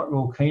tell you, I'm not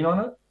real keen on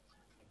it.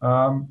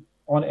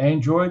 On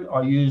Android,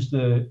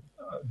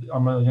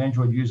 I'm an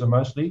Android user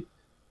mostly,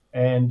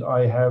 and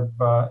I have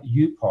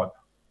UPod.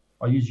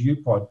 I use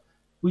UPod,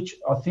 which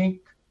I think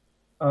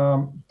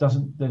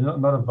they're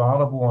not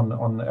available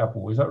on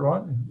Apple. Is that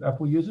right?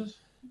 Apple users?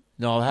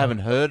 No, I haven't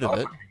heard of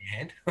it.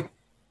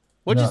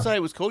 What did you say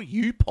it was called?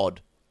 UPod.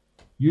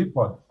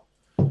 UPod.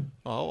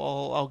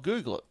 Oh, I'll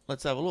Google it.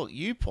 Let's have a look.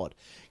 UPod.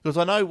 Because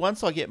I know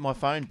once I get my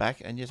phone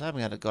back, and just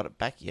haven't got it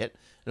back yet,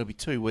 it'll be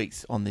 2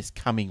 weeks on this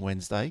coming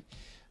Wednesday.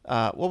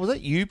 What was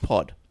it?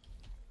 UPod.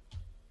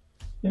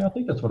 Yeah, I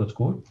think that's what it's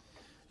called.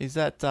 Is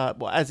that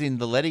as in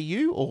the letter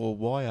U or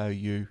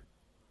YOU?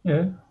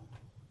 Yeah.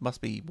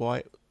 Must be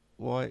YOU.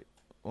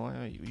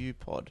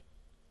 UPod.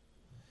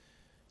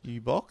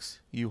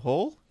 U-box?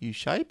 U-haul?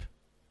 U-shape?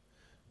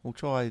 We'll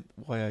try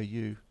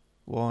YOU.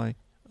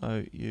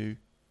 YOU.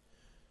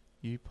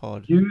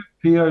 UPod.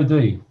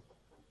 UPOD.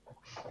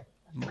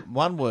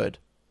 One word.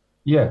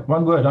 Yeah,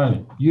 one word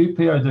only.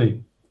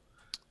 UPOD.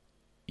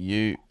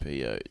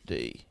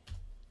 UPOD.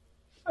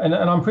 And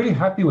I'm pretty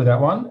happy with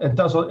that one. It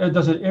does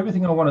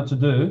everything I want it to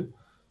do,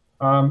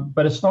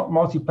 but it's not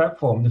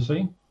multi-platform. You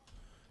see?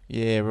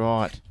 Yeah,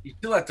 right. You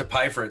still have to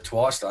pay for it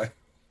twice, though.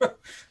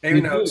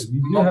 Even though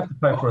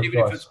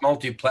if it's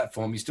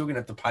multi-platform, you're still going to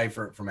have to pay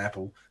for it from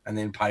Apple and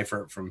then pay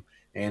for it from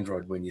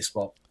Android when you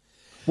swap.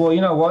 Well, you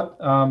know what?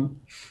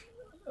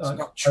 It's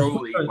not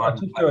truly I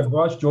took your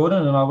advice,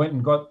 Jordan, and I went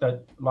and got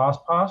that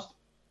LastPass.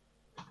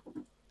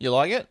 You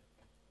like it?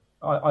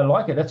 I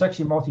like it. That's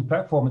actually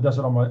multi-platform. It does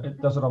it on my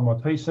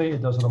PC.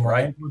 It does it on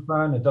my Android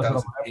phone. It does it on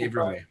my Apple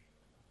everywhere. Phone.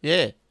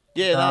 Yeah,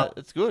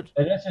 it's good.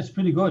 And it's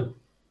pretty good.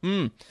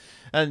 And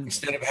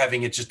instead of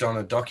having it just on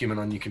a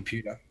document on your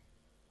computer.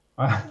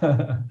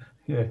 Yeah,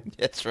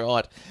 that's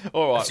right.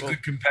 All right, that's a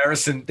good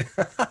comparison.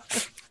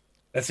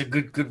 That's a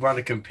good one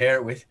to compare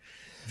it with.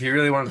 If you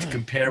really wanted to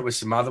compare it with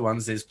some other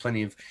ones, there's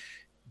plenty of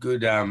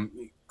good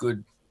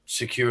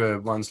secure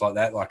ones like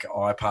that, like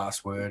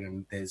iPassword,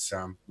 and there's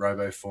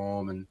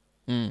RoboForm, and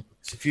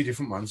there's a few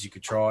different ones you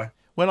could try.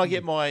 When I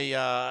get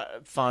my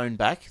phone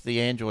back,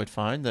 the Android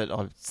phone that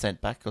I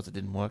sent back because it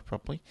didn't work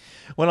properly,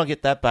 when I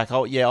get that back,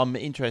 I'm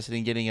interested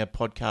in getting a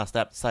podcast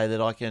app to say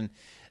that I can,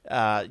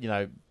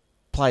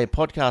 play a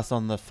podcast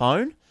on the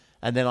phone,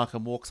 and then I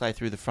can walk, say,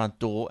 through the front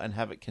door and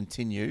have it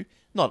continue.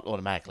 Not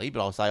automatically, but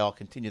I'll say I'll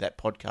continue that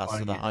podcast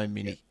to the home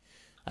mini,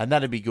 and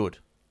that'd be good.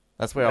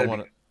 That's where I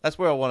want it. That's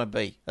where I want to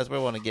be. That's where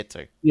I want to get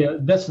to. Yeah,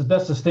 that's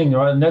the thing,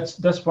 right? And that's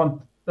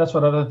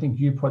what I don't think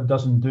UPod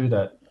doesn't do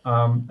that.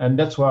 And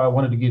that's why I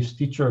wanted to give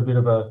Stitcher a bit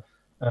of a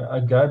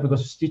go,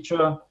 because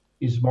Stitcher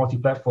is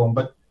multi-platform.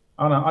 But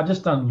I don't know, I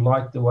just don't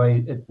like the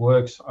way it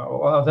works.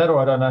 Or I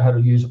don't know how to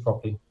use it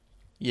properly.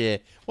 Yeah.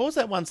 What was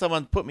that one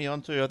someone put me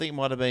onto? I think it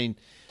might have been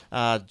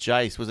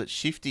Jace. Was it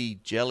Shifty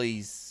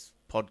Jelly's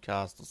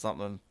podcast or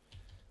something?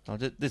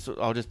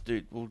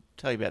 We'll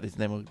tell you about this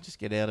and then we'll just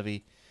get out of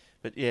here.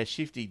 But yeah,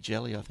 Shifty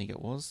Jelly, I think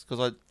it was, because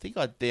I think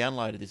I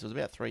downloaded this. It was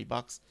about $3,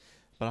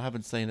 but I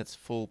haven't seen its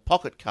full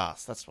Pocket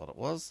Cast. That's what it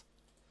was.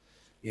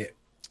 Yeah.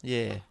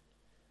 Yeah.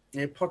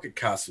 Yeah, Pocket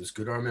Cast was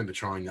good. I remember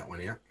trying that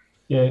one out.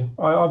 Yeah,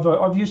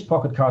 I've used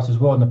Pocket Cast as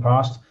well in the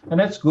past, and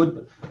that's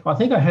good. I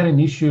think I had an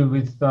issue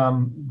with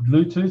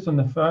Bluetooth on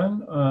the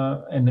phone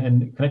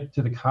and connected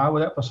to the car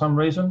with that for some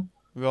reason.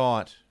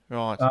 Right.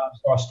 So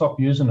I stopped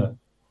using it.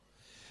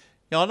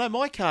 Yeah, I know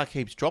my car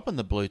keeps dropping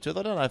the Bluetooth.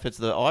 I don't know if it's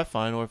the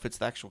iPhone or if it's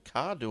the actual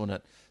car doing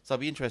it. So I'd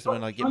be interested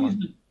when I get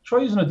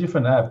Try using a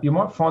different app. You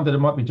might find that it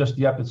might be just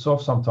the app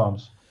itself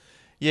sometimes.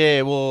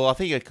 Yeah, well, I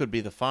think it could be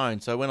the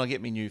phone. So when I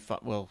get my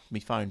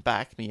phone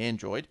back, my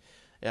Android,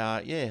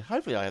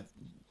 hopefully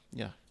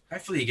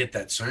Hopefully you get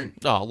that soon.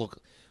 Oh, look,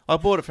 I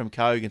bought it from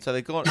Kogan, so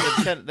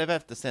they've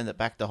have to send it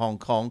back to Hong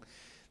Kong.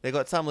 They've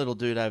got some little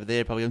dude over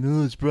there probably going,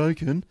 no, it's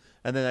broken.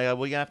 And then they go, we're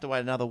going to have to wait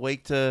another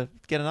week to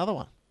get another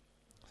one.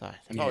 So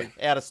they're probably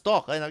out of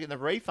stock. They're not getting the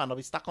refund. I'll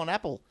be stuck on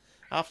Apple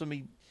after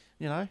me,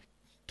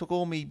 took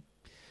all me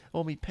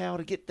power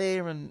to get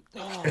there and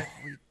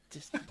we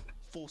just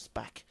forced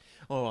back.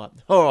 All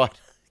right.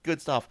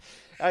 Good stuff.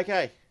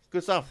 Okay,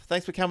 good stuff.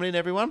 Thanks for coming in,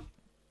 everyone.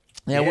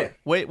 Now,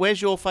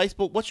 where's your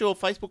Facebook? What's your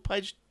Facebook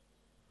page,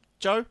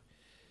 Joe?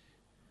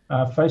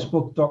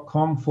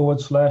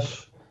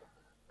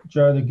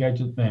 Facebook.com/Joe the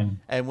Gadget Man.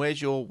 And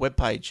where's your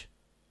webpage?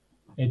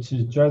 It's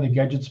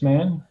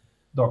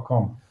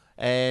joethegadgetsman.com.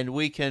 And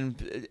we can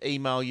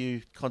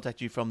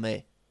contact you from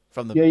there,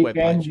 from the webpage.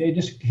 Can. Yeah,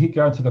 just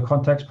go to the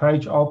contacts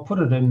page. I'll put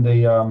it in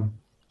the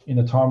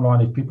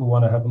timeline if people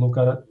want to have a look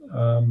at it.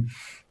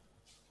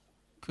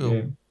 Cool.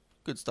 Yeah.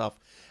 Good stuff.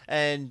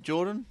 And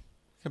Jordan,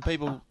 can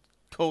people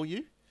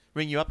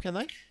ring you up, can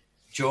they?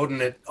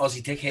 Jordan at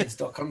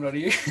aussietechheads.com.au.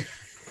 Is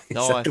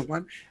nice. that the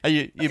one?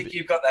 I think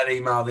you've got that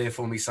email there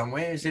for me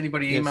somewhere. Has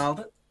anybody emailed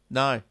it?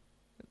 No.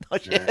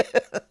 Not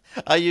yet.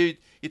 Are you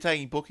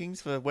taking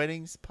bookings for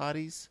weddings,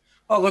 parties?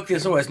 Oh, look,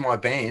 there's always my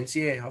bands.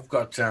 Yeah, I've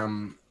got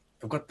the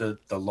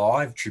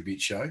live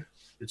tribute show.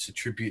 It's a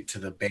tribute to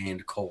the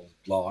band called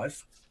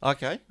Live.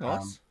 Okay,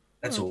 nice.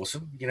 That's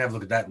awesome. You can have a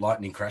look at that,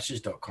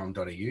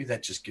 lightningcrashes.com.au.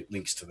 That just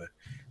links to the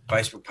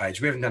Facebook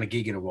page. We haven't done a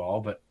gig in a while,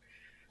 but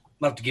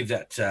love to give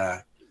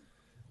that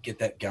get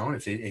that going.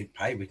 If they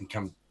pay, we can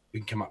come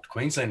up to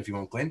Queensland if you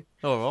want, Glenn.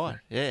 All right,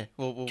 yeah.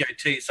 We'll go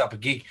tee us up a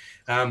gig.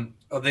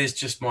 There's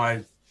just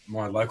my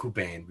local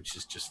band, which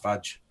is just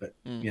Fudge, but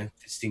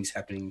there's things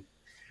happening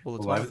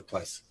all over the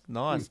place.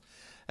 Nice.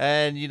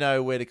 And you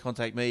know where to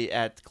contact me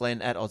at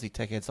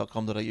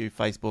glenn@aussietechheads.com.au,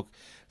 Facebook.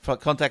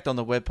 Contact on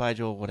the webpage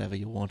or whatever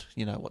you want.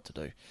 You know what to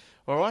do.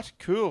 All right,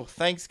 cool.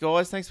 Thanks,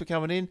 guys. Thanks for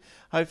coming in.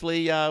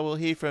 Hopefully we'll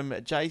hear from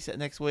Jace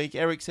next week.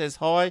 Eric says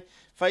hi.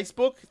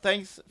 Facebook,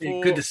 thanks for...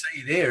 Yeah, good to see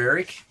you there,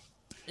 Eric.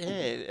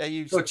 Yeah.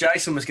 I thought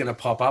Jason was going to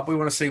pop up. We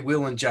want to see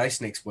Will and Jace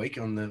next week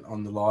on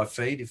the live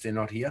feed if they're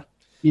not here.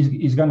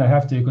 He's going to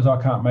have to because I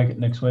can't make it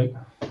next week.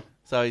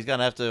 So he's going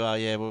to have to,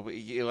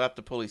 he'll have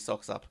to pull his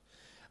socks up.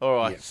 All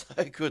right, So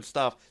good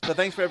stuff. So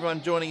thanks for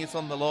everyone joining us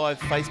on the live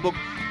Facebook.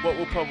 What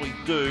we'll probably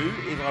do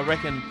is, I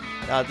reckon,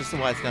 just the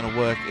way it's going to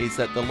work is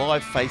that the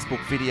live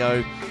Facebook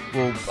video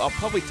I'll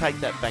probably take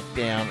that back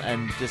down,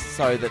 and just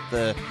so that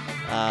the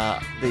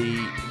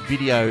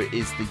video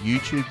is the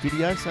YouTube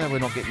video, so we're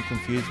not getting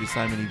confused with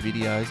so many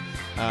videos.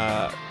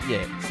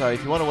 So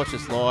if you want to watch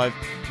us live,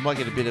 you might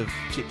get a bit of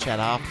chit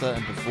chat after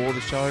and before the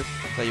show.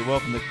 So you're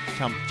welcome to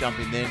jump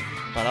in then.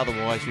 But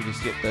otherwise, you'll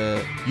just get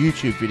the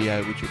YouTube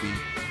video, which will be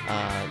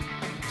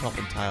top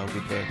and tail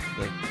with the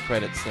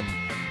credits and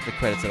the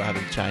credits that I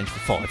haven't changed for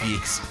 5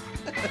 years.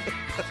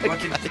 What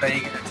did you say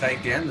you're going to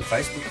take down the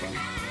Facebook one?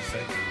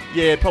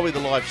 Yeah, probably the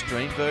live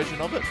stream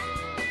version of it,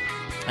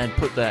 and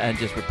and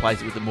just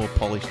replace it with the more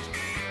polished,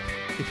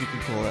 if you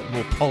could call that,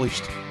 more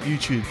polished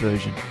YouTube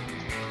version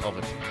of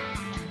it.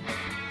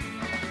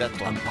 That's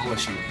one.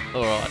 Unpolishing.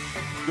 All right.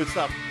 Good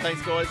stuff.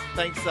 Thanks, guys.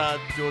 Thanks,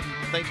 Jordan.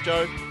 Thanks,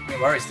 Joe. No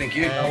worries. Thank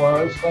you. No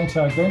worries. Thanks,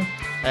 Glenn.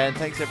 And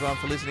thanks everyone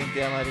for listening,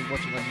 downloading,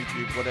 watching on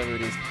YouTube, whatever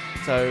it is.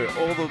 So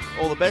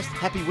all the best.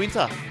 Happy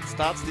winter. It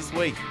starts this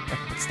week.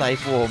 Stay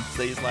warm.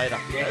 See you later.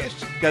 Yeah.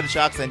 Go to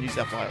Sharks and New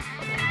South Wales.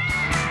 Bye-bye.